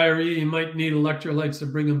lot of diarrhea, you might need electrolytes to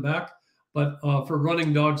bring them back. But for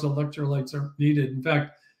running dogs, electrolytes aren't needed. In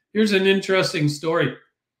fact, here's an interesting story.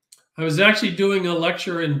 I was actually doing a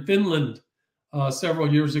lecture in Finland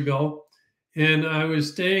several years ago, and I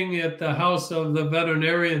was staying at the house of the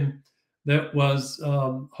veterinarian that was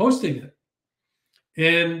hosting it.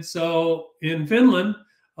 And so in Finland,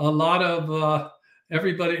 a lot of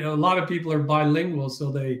people are bilingual,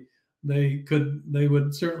 so they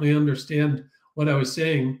would certainly understand what I was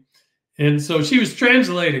saying. And so she was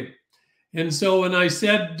translating. And so when I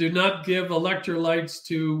said, do not give electrolytes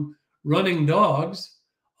to running dogs,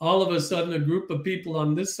 all of a sudden a group of people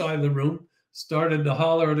on this side of the room started to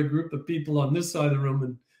holler at a group of people on this side of the room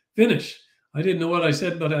in Finnish. I didn't know what I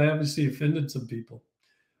said, but I obviously offended some people.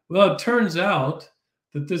 Well, it turns out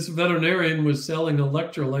that this veterinarian was selling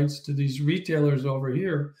electrolytes to these retailers over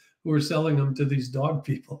here who were selling them to these dog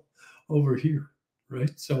people over here,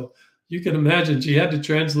 right? So you can imagine she had to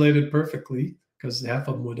translate it perfectly because half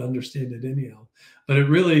of them would understand it anyhow. But it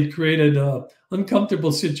really created an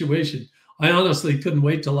uncomfortable situation. I honestly couldn't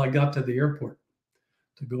wait till I got to the airport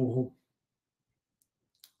to go home.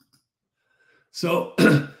 So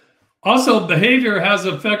also, behavior has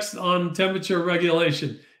effects on temperature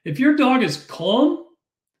regulation. If your dog is calm,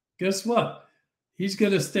 guess what? He's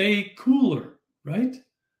going to stay cooler, right?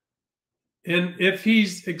 And if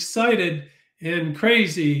he's excited and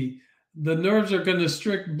crazy, the nerves are going to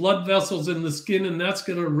restrict blood vessels in the skin, and that's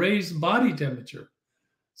going to raise body temperature.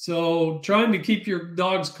 So trying to keep your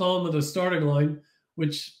dogs calm at the starting line,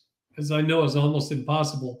 which, as I know, is almost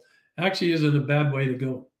impossible, actually isn't a bad way to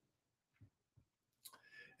go.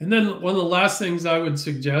 And then one of the last things I would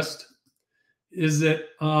suggest is that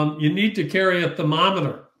you need to carry a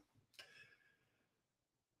thermometer.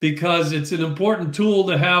 because it's an important tool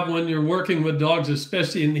to have when you're working with dogs,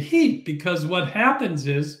 especially in the heat. Because what happens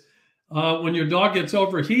is when your dog gets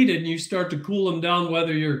overheated and you start to cool them down,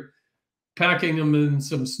 whether you're packing them in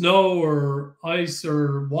some snow or ice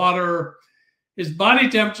or water, his body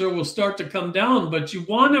temperature will start to come down. But you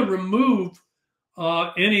want to remove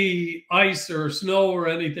any ice or snow or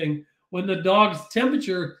anything when the dog's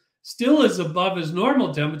temperature still is above his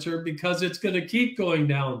normal temperature, because it's going to keep going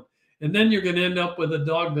down. And then you're going to end up with a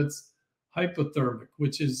dog that's hypothermic,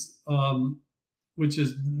 which is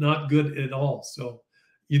not good at all. So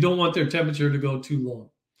you don't want their temperature to go too long.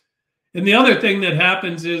 And the other thing that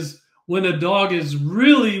happens is when a dog is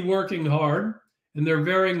really working hard and they're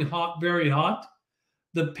very hot,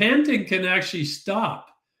 the panting can actually stop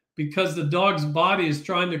because the dog's body is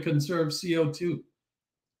trying to conserve CO2,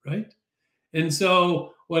 right? And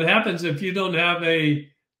so what happens if you don't have a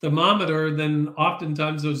thermometer, then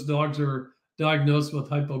oftentimes those dogs are diagnosed with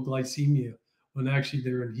hypoglycemia when actually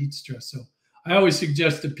they're in heat stress. So I always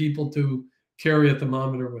suggest to people to carry a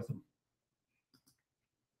thermometer with them.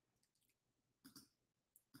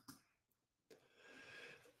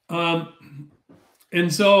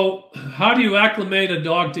 And so how do you acclimate a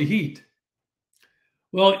dog to heat?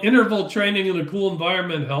 Well, interval training in a cool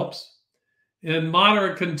environment helps, and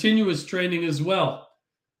moderate continuous training as well.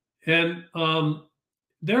 And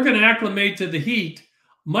they're going to acclimate to the heat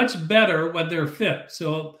much better when they're fit.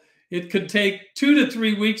 So it could take 2 to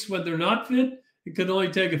 3 weeks when they're not fit. It could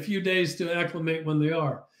only take a few days to acclimate when they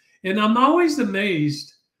are. And I'm always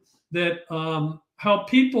amazed that how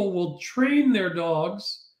people will train their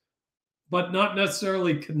dogs, but not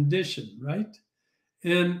necessarily condition, right?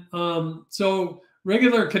 And so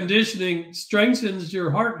regular conditioning strengthens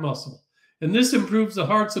your heart muscle. And this improves the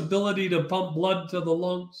heart's ability to pump blood to the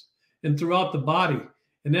lungs and throughout the body.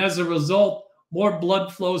 And as a result, more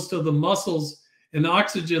blood flows to the muscles and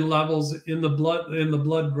oxygen levels in the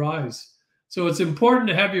blood rise. So it's important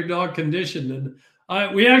to have your dog conditioned.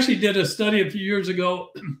 And we actually did a study a few years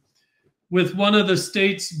ago with one of the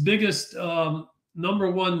state's biggest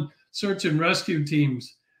 #1 search and rescue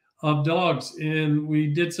teams of dogs. And we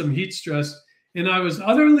did some heat stress. And I was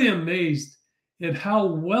utterly amazed at how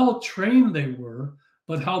well trained they were,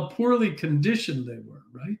 but how poorly conditioned they were,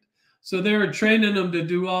 right? So they were training them to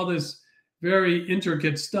do all this very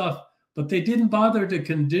intricate stuff, but they didn't bother to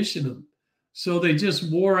condition them. So they just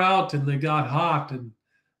wore out and they got hot. And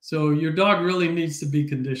so your dog really needs to be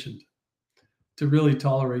conditioned to really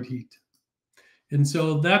tolerate heat. And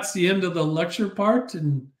so that's the end of the lecture part.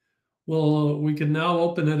 And we can now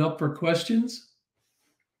open it up for questions.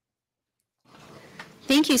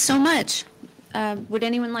 Thank you so much. Would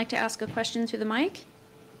anyone like to ask a question through the mic?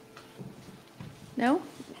 No?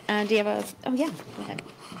 Do you have a, oh yeah, go ahead.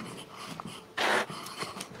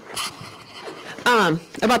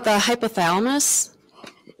 About the hypothalamus,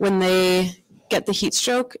 when they get the heat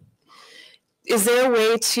stroke, is there a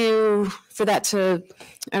way for that to,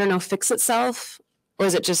 I don't know, fix itself? Or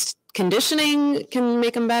is it just conditioning can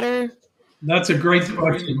make them better? That's a great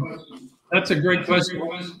question. That's a great question.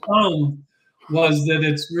 Was that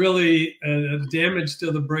it's really damage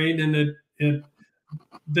to the brain, and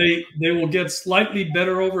they will get slightly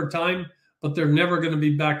better over time, but they're never going to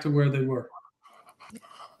be back to where they were.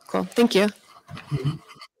 Cool. Thank you. Mm-hmm.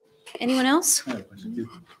 Anyone else? I have a question too.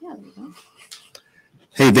 Yeah, there you go.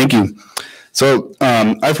 Hey, thank you. So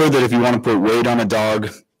I've heard that if you want to put weight on a dog,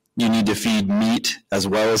 you need to feed meat as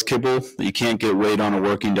well as kibble. You can't get weight on a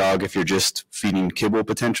working dog if you're just feeding kibble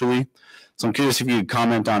potentially. So I'm curious if you could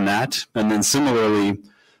comment on that. And then similarly,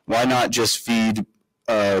 why not just feed,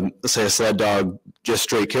 let's say, a sled dog just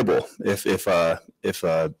straight kibble if the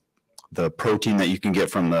protein that you can get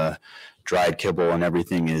from the dried kibble and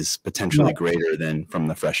everything is potentially greater than from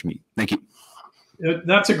the fresh meat? Thank you.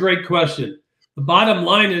 That's a great question. The bottom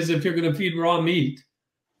line is, if you're going to feed raw meat,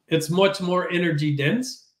 it's much more energy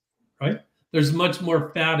dense, right? There's much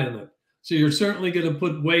more fat in it. So you're certainly going to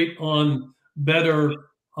put weight on better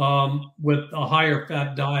with a higher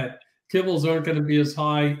fat diet. Kibbles aren't going to be as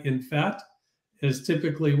high in fat as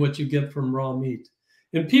typically what you get from raw meat.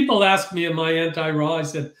 And people ask me, am I anti-raw? I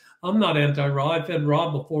said, I'm not anti-raw. I fed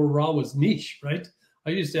raw before raw was niche, right?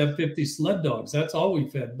 I used to have 50 sled dogs. That's all we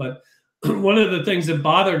fed. But one of the things that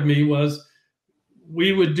bothered me was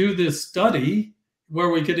we would do this study where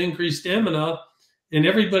we could increase stamina, and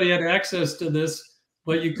everybody had access to this,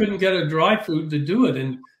 but you couldn't get a dry food to do it.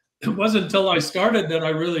 And it wasn't until I started that I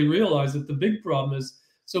really realized that the big problem is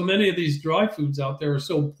so many of these dry foods out there are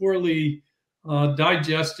so poorly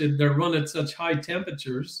digested. They're run at such high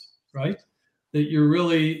temperatures, right? That you're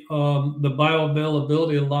really, the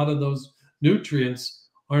bioavailability, a lot of those nutrients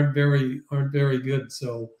aren't very good.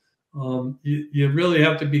 So you really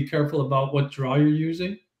have to be careful about what draw you're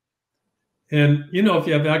using. And, you know, if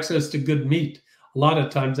you have access to good meat, a lot of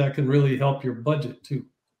times that can really help your budget too,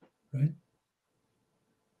 right?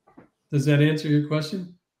 Does that answer your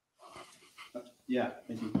question? Yeah,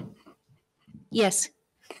 thank you. Yes.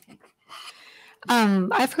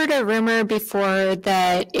 I've heard a rumor before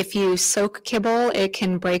that if you soak kibble, it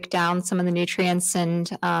can break down some of the nutrients and,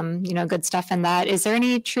 you know, good stuff in that. Is there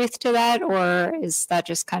any truth to that, or is that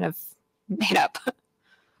just kind of made up?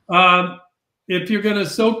 If you're going to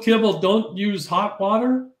soak kibble, don't use hot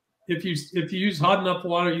water. If you use hot enough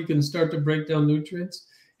water, you can start to break down nutrients.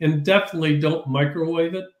 And definitely don't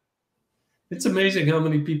microwave it. It's amazing how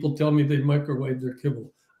many people tell me they microwave their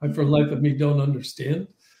kibble. I, for the life of me, don't understand.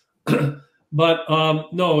 But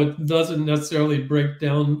no, it doesn't necessarily break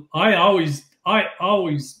down. I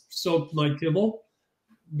always soak my kibble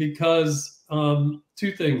because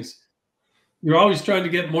two things. You're always trying to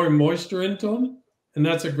get more moisture into them, and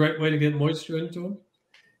that's a great way to get moisture into them.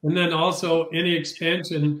 And then also any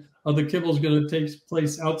expansion of the kibble is going to take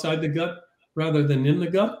place outside the gut rather than in the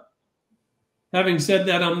gut. Having said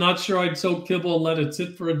that, I'm not sure I'd soak kibble and let it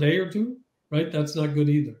sit for a day or two, right? That's not good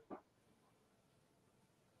either.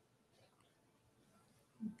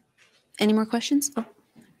 Any more questions? Oh.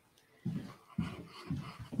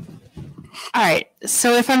 All right.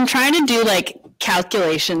 So if I'm trying to do like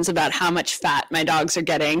calculations about how much fat my dogs are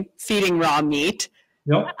getting feeding raw meat,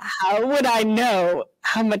 Yep. how would I know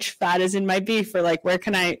how much fat is in my beef, or like where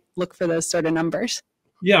can I look for those sort of numbers?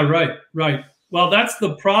 Yeah, right, right. Well, that's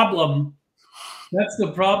the problem. That's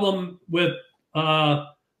the problem with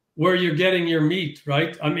where you're getting your meat,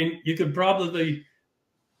 right? I mean, you could probably,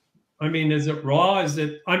 I mean, is it raw? Is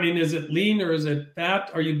it lean or is it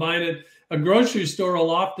fat? Are you buying it? A grocery store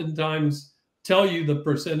will oftentimes tell you the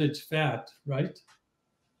percentage fat, right?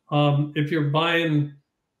 If you're buying,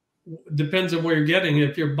 depends on where you're getting it.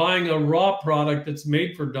 If you're buying a raw product that's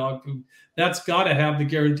made for dog food, that's got to have the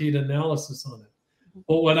guaranteed analysis on it.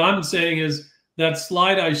 But what I'm saying is that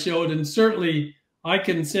slide I showed, and certainly I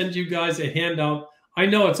can send you guys a handout. I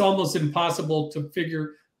know it's almost impossible to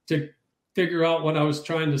figure out what I was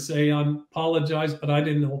trying to say. I apologize, but I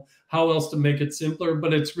didn't know how else to make it simpler.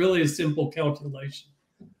 But it's really a simple calculation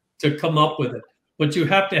to come up with it. But you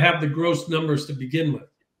have to have the gross numbers to begin with,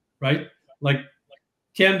 right? Like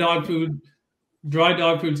canned dog food, dry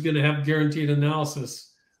dog food is going to have guaranteed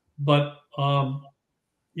analysis, but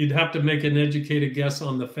you'd have to make an educated guess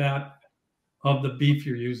on the fat of the beef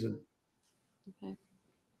you're using. Okay.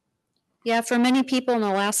 Yeah, for many people in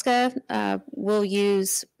Alaska, we'll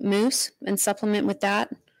use moose and supplement with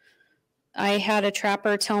that. I had a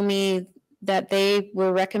trapper tell me that they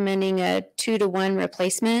were recommending a 2-to-1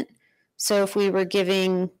 replacement. So if we were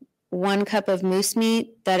giving 1 cup of moose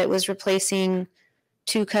meat, that it was replacing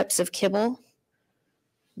 2 cups of kibble.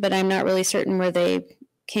 But I'm not really certain where they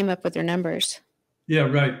came up with their numbers. Yeah,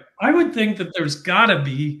 right. I would think that there's got to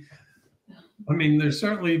be, I mean, there's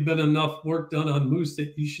certainly been enough work done on moose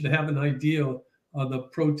that you should have an idea of the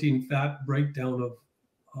protein fat breakdown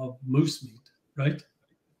of moose meat, right?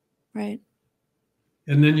 Right.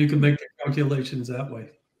 And then you can make the calculations that way.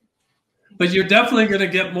 But you're definitely going to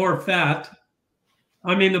get more fat.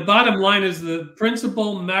 I mean, the bottom line is the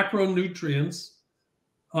principal macronutrients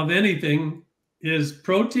of anything is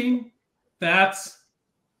protein, fats,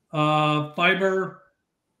 fiber,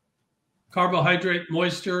 carbohydrate,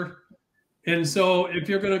 moisture. And so if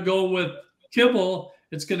you're going to go with kibble,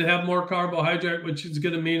 it's going to have more carbohydrate, which is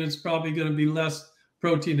going to mean it's probably going to be less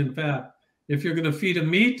protein and fat. If you're going to feed a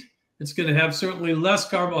meat, it's going to have certainly less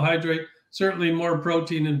carbohydrate, certainly more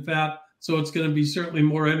protein and fat. So it's going to be certainly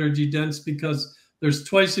more energy dense because there's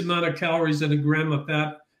twice the amount of calories in a gram of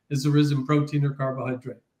fat as there is in protein or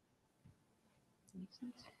carbohydrate.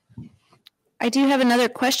 I do have another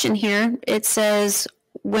question here. It says,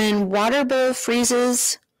 when water bowl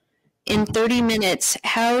freezes in 30 minutes,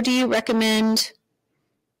 how do you recommend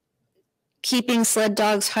keeping sled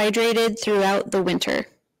dogs hydrated throughout the winter?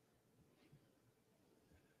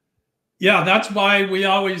 Yeah, that's why we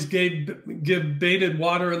always give baited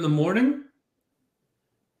water in the morning.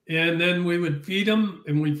 And then we would feed them,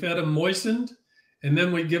 and we fed them moistened. And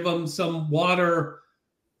then we give them some water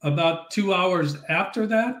about 2 hours after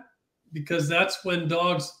that, because that's when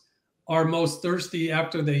dogs are most thirsty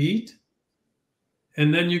after they eat.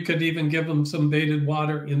 And then you could even give them some baited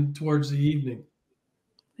water in towards the evening.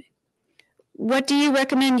 What do you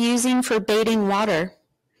recommend using for baiting water?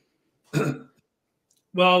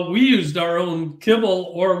 Well, we used our own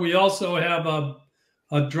kibble, or we also have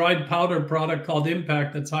a dried powder product called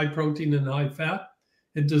Impact that's high protein and high fat.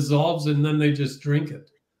 It dissolves and then they just drink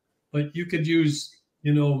it. but you could use,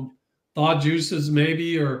 you know, thaw juices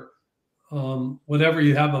maybe, or whatever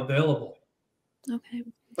you have available. Okay.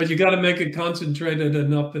 But you got to make it concentrated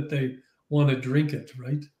enough that they want to drink it,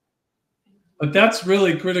 right? But that's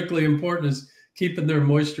really critically important, is keeping their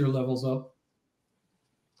moisture levels up.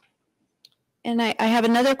 And I have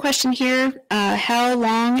another question here. How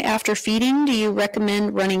long after feeding do you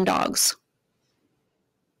recommend running dogs?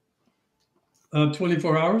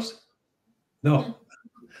 24 hours? No.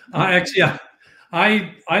 I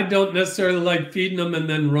don't necessarily like feeding them and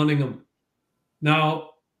then running them.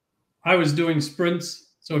 Now, I was doing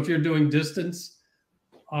sprints, so if you're doing distance,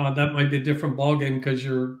 that might be a different ballgame because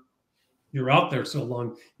you're out there so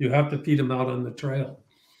long. You have to feed them out on the trail.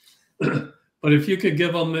 But if you could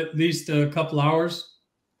give them at least a couple hours,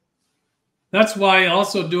 that's why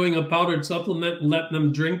also doing a powdered supplement and letting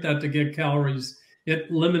them drink that to get calories, it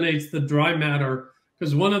eliminates the dry matter.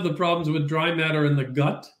 Because one of the problems with dry matter in the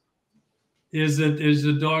gut is that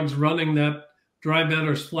the dog's running, that dry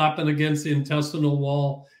matter is flapping against the intestinal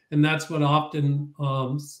wall, and that's what often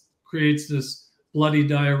creates this bloody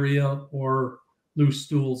diarrhea or loose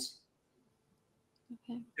stools.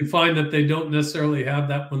 Okay. You find that they don't necessarily have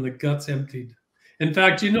that when the gut's emptied. In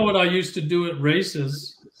fact, you know what I used to do at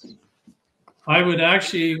races? I would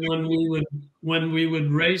actually, when we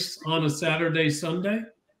would race on a Saturday, Sunday,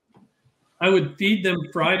 I would feed them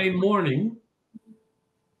Friday morning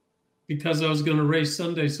because I was going to race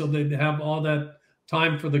Sunday, so they'd have all that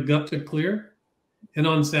time for the gut to clear. And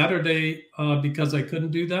on Saturday, because I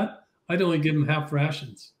couldn't do that, I'd only give them half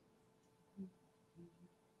rations,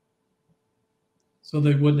 so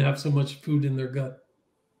they wouldn't have so much food in their gut.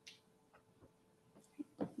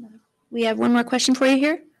 We have one more question for you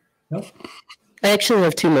here. Yep. I actually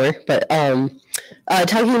have two more, but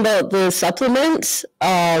talking about the supplements,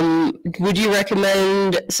 would you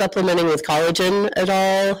recommend supplementing with collagen at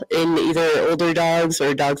all in either older dogs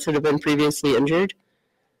or dogs that have been previously injured?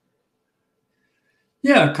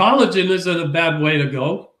 Yeah, collagen isn't a bad way to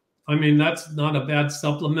go. I mean, that's not a bad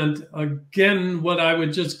supplement. Again, what I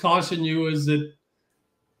would just caution you is that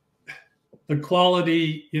the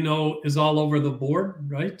quality, you know, is all over the board,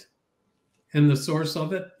 right? And the source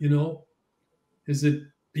of it, you know, is it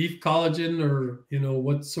beef collagen or, you know,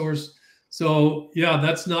 what source? So yeah,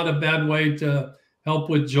 that's not a bad way to help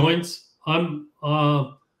with joints. And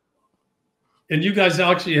you guys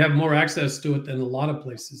actually have more access to it than a lot of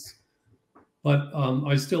places. But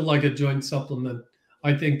I still like a joint supplement.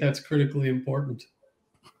 I think that's critically important.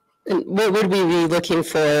 And what would we be looking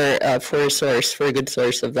for a source, for a good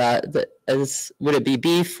source of that? Would it be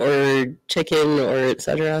beef or chicken or et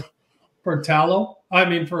cetera? For tallow? I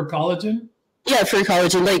mean, for collagen? Yeah, for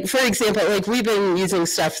collagen. Like, for example, like we've been using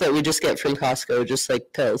stuff that we just get from Costco, just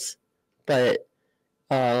like pills. But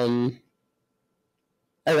I've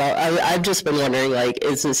just been wondering, like,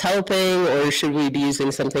 is this helping, or should we be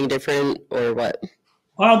using something different, or what?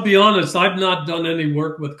 I'll be honest, I've not done any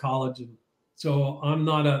work with collagen. So I'm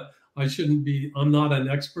not an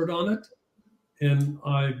expert on it. And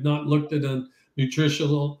I've not looked at a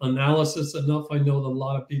nutritional analysis enough. I know that a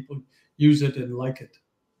lot of people use it and like it.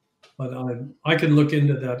 But I can look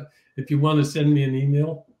into that. If you want to send me an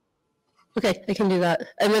email. Okay, I can do that.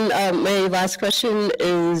 And then my last question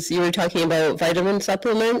is, you were talking about vitamin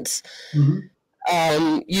supplements.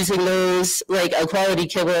 Mm-hmm. Using those, like a quality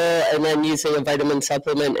kibble, and then using a vitamin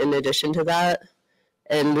supplement in addition to that.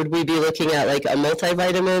 And would we be looking at like a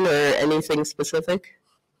multivitamin or anything specific?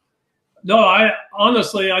 No, I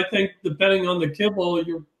think depending on the kibble,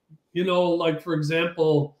 you know, like for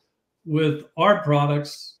example, with our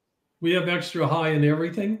products, we have extra high in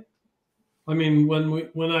everything. I mean,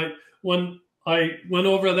 when I went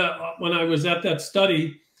over that, when I was at that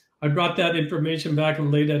study, I brought that information back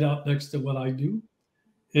and laid it out next to what I do.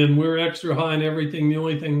 And we're extra high in everything. The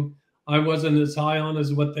only thing I wasn't as high on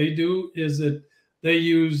as what they do is that they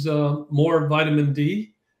use more vitamin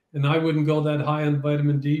D. And I wouldn't go that high on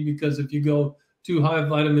vitamin D, because if you go too high of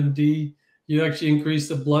vitamin D, you actually increase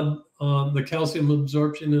the blood, the calcium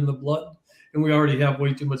absorption in the blood. And we already have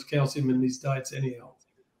way too much calcium in these diets anyhow.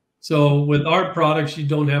 So with our products, you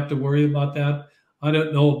don't have to worry about that. I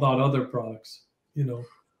don't know about other products, you know,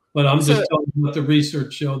 but I'm just telling you what the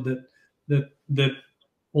research showed, that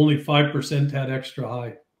only 5% had extra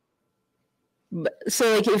high.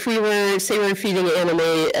 So like if we were, say we're feeding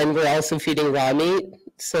Annamaet and we're also feeding raw meat,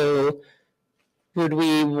 so would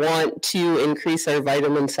we want to increase our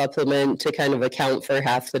vitamin supplement to kind of account for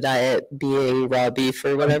half the diet being raw beef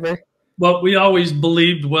or whatever? What we always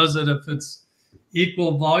believed was that if it's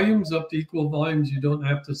equal volumes, up to equal volumes, you don't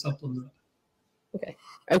have to supplement. Okay.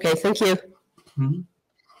 Okay, thank you. Mm-hmm.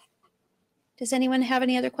 Does anyone have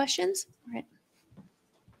any other questions? All right.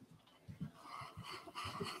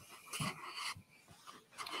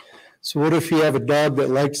 So what if you have a dog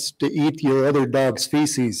that likes to eat your other dog's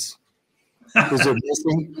feces?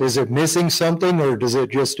 Is it missing something, or does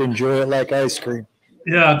it just enjoy it like ice cream?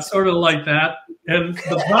 Yeah, it's sort of like that. And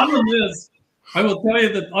the problem is, I will tell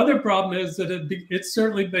you, the other problem is that it's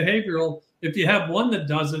certainly behavioral. If you have one that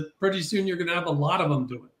does it, pretty soon you're going to have a lot of them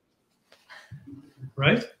do it.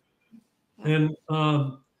 Right? And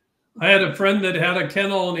I had a friend that had a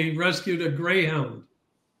kennel and he rescued a greyhound.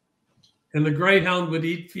 And the greyhound would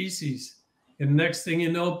eat feces. And next thing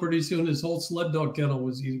you know, pretty soon his whole sled dog kennel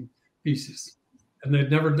was eating feces. And they'd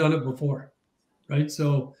never done it before. Right?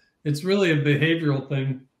 So it's really a behavioral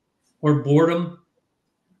thing, or boredom.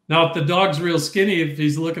 Now, if the dog's real skinny, if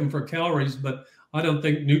he's looking for calories, but I don't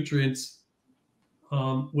think nutrients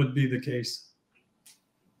would be the case.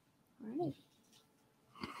 All right.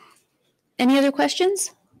 Any other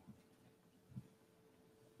questions?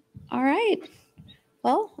 All right.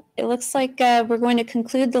 Well, it looks like we're going to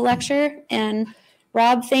conclude the lecture. And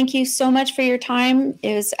Rob, thank you so much for your time.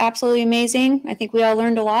 It was absolutely amazing. I think we all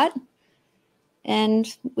learned a lot. And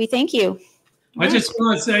we thank you. I just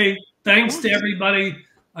want to say thanks to everybody.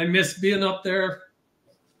 I miss being up there.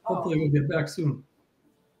 Hopefully we'll get back soon.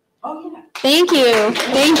 Thank you.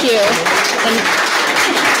 Thank you. And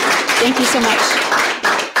thank you so much.